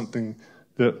stadium is something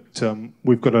that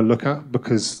we've got to look at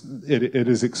because it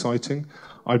is exciting.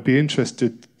 I'd be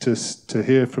interested to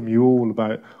hear from you all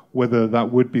about whether that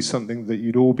would be something that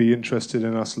you'd all be interested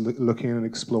in us looking and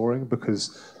exploring,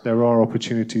 because there are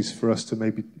opportunities for us to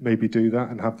maybe do that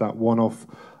and have that one-off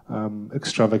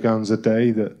extravaganza day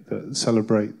that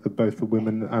celebrate both the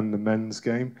women and the men's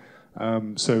game.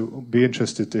 So be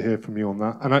interested to hear from you on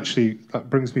that. And actually, that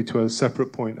brings me to a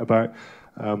separate point about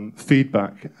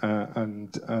feedback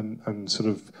and sort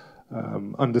of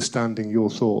understanding your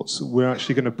thoughts. We're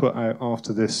actually going to put out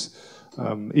after this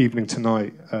evening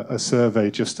tonight a survey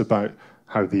just about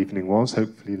how the evening was.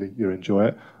 Hopefully you enjoy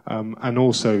it. And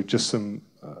also just some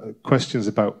questions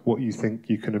about what you think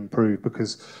you can improve,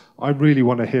 because I really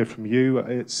want to hear from you.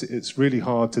 It's really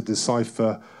hard to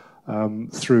decipher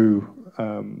through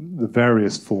the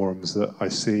various forums that I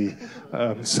see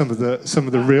some of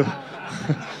the real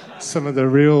some of the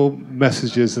real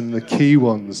messages and the key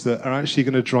ones that are actually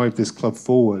going to drive this club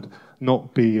forward,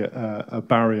 not be a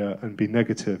barrier and be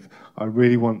negative. I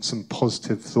really want some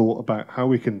positive thought about how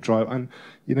we can drive. And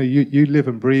you live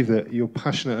and breathe it. You're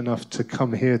passionate enough to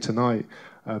come here tonight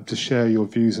to share your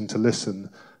views and to listen.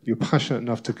 You're passionate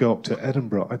enough to go up to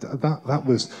Edinburgh. That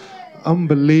was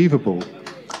unbelievable.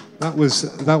 That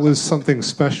was something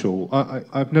special.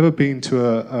 I've never been to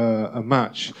a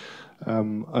match,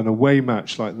 an away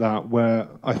match like that, where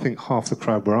I think half the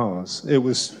crowd were ours. It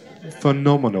was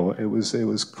phenomenal. It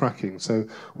was cracking. So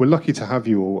we're lucky to have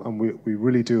you all, and we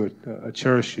really do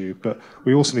cherish you. But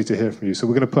we also need to hear from you. So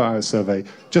we're going to put out a survey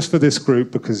just for this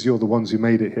group, because you're the ones who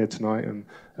made it here tonight and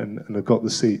have got the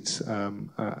seats,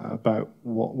 about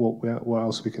what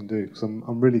else we can do. Because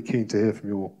I'm really keen to hear from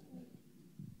you all.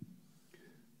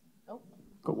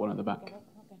 Got one at the back.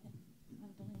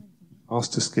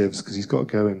 Ask to Skivs, because he's got to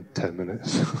go in 10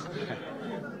 minutes.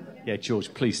 Yeah,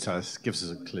 George, please tell us. Give us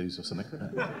some clues or something.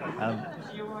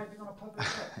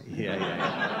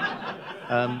 Yeah.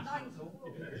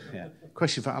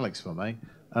 Question for Alex, if I may.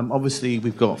 Obviously,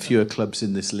 we've got fewer clubs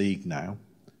in this league now,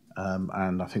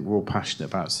 and I think we're all passionate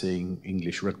about seeing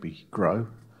English rugby grow.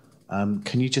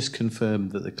 Can you just confirm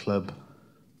that the club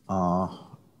are,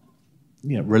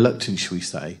 reluctant, shall we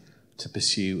say, to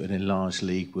pursue an enlarged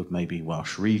league with maybe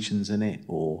Welsh regions in it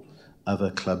or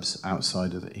other clubs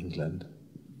outside of England?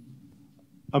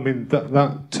 I mean, that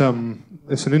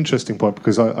it's an interesting point,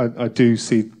 because I do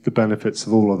see the benefits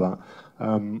of all of that.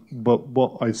 But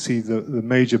what I see the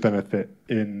major benefit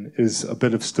in is a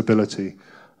bit of stability.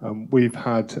 We've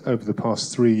had, over the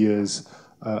past 3 years,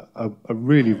 a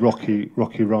really rocky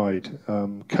ride.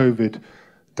 COVID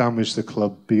damaged the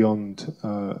club beyond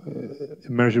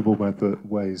immeasurable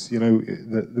ways.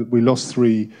 We lost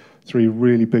three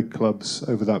really big clubs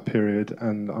over that period,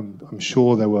 and I'm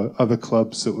sure there were other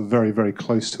clubs that were very, very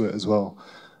close to it as well.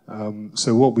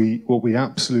 So what we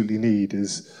absolutely need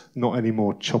is not any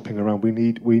more chopping around. We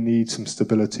need some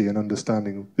stability and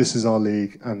understanding. This is our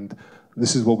league, and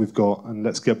this is what we've got, and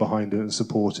let's get behind it and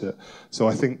support it. So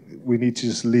I think we need to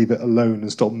just leave it alone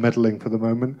and stop meddling for the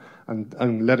moment,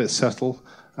 and let it settle.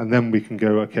 And then we can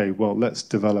go, okay, well, let's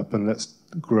develop and let's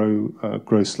grow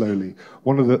slowly.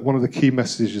 One of the key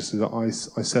messages that I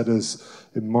said as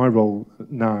in my role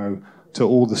now to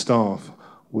all the staff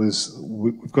was,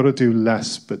 we've got to do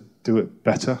less but do it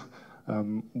better.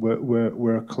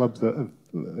 We're a club that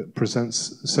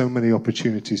presents so many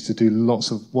opportunities to do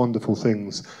lots of wonderful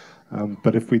things,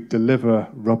 But if we deliver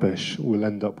rubbish, we'll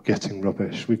end up getting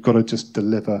rubbish. We've got to just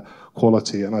deliver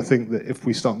quality. And I think that if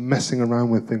we start messing around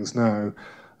with things now,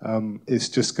 it's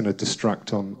just going to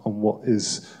distract on what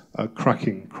is a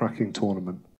cracking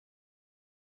tournament.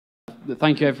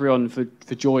 Thank you, everyone, for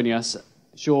joining us.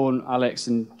 Sean, Alex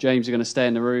and James are going to stay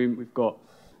in the room. We've got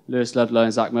Lewis Ludlow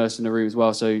and Zach Mercer in the room as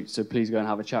well, so please go and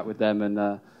have a chat with them,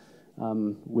 and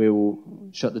we'll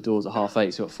shut the doors at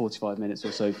 8:30, so we've got 45 minutes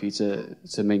or so for you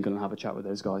to mingle and have a chat with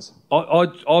those guys.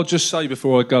 I'll just say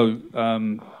before I go,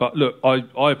 but look,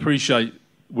 I appreciate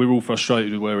we're all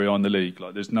frustrated with where we are in the league.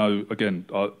 Like, there's no, again,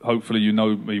 hopefully you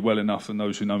know me well enough, and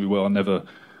those who know me well, I never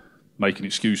make an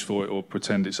excuse for it or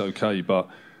pretend it's okay, but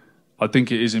I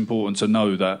think it is important to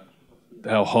know that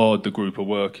how hard the group are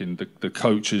working, the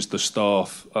coaches, the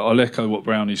staff. I'll echo what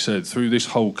Brownie said. Through this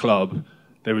whole club,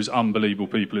 there is unbelievable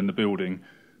people in the building,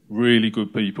 really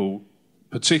good people,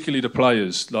 particularly the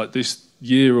players. Like, this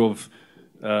year of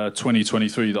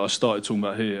 2023 that I started talking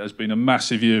about here has been a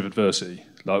massive year of adversity.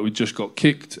 Like, we just got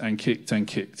kicked and kicked and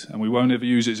kicked, and we won't ever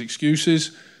use it as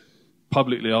excuses.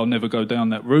 Publicly, I'll never go down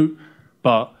that route,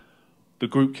 but the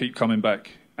group keep coming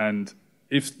back, and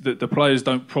if the players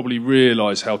don't probably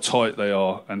realise how tight they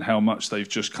are and how much they've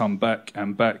just come back,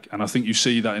 and I think you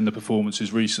see that in the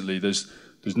performances recently. There's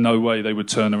no way they would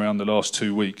turn around the last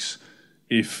 2 weeks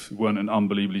if we weren't an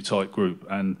unbelievably tight group.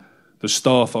 And the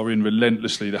staff are in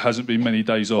relentlessly. There hasn't been many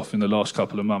days off in the last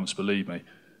couple of months, believe me.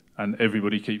 And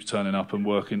everybody keeps turning up and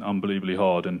working unbelievably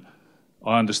hard. And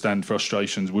I understand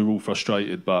frustrations. We're all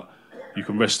frustrated, but you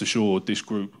can rest assured this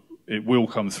group, it will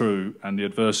come through, and the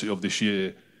adversity of this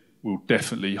year will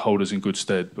definitely hold us in good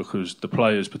stead, because the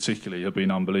players particularly have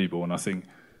been unbelievable, and I think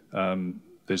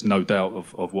there's no doubt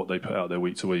of what they put out there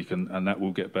week to week, and that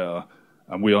will get better,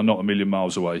 and we are not a million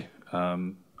miles away,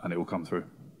 and it will come through.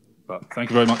 But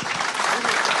thank you very much.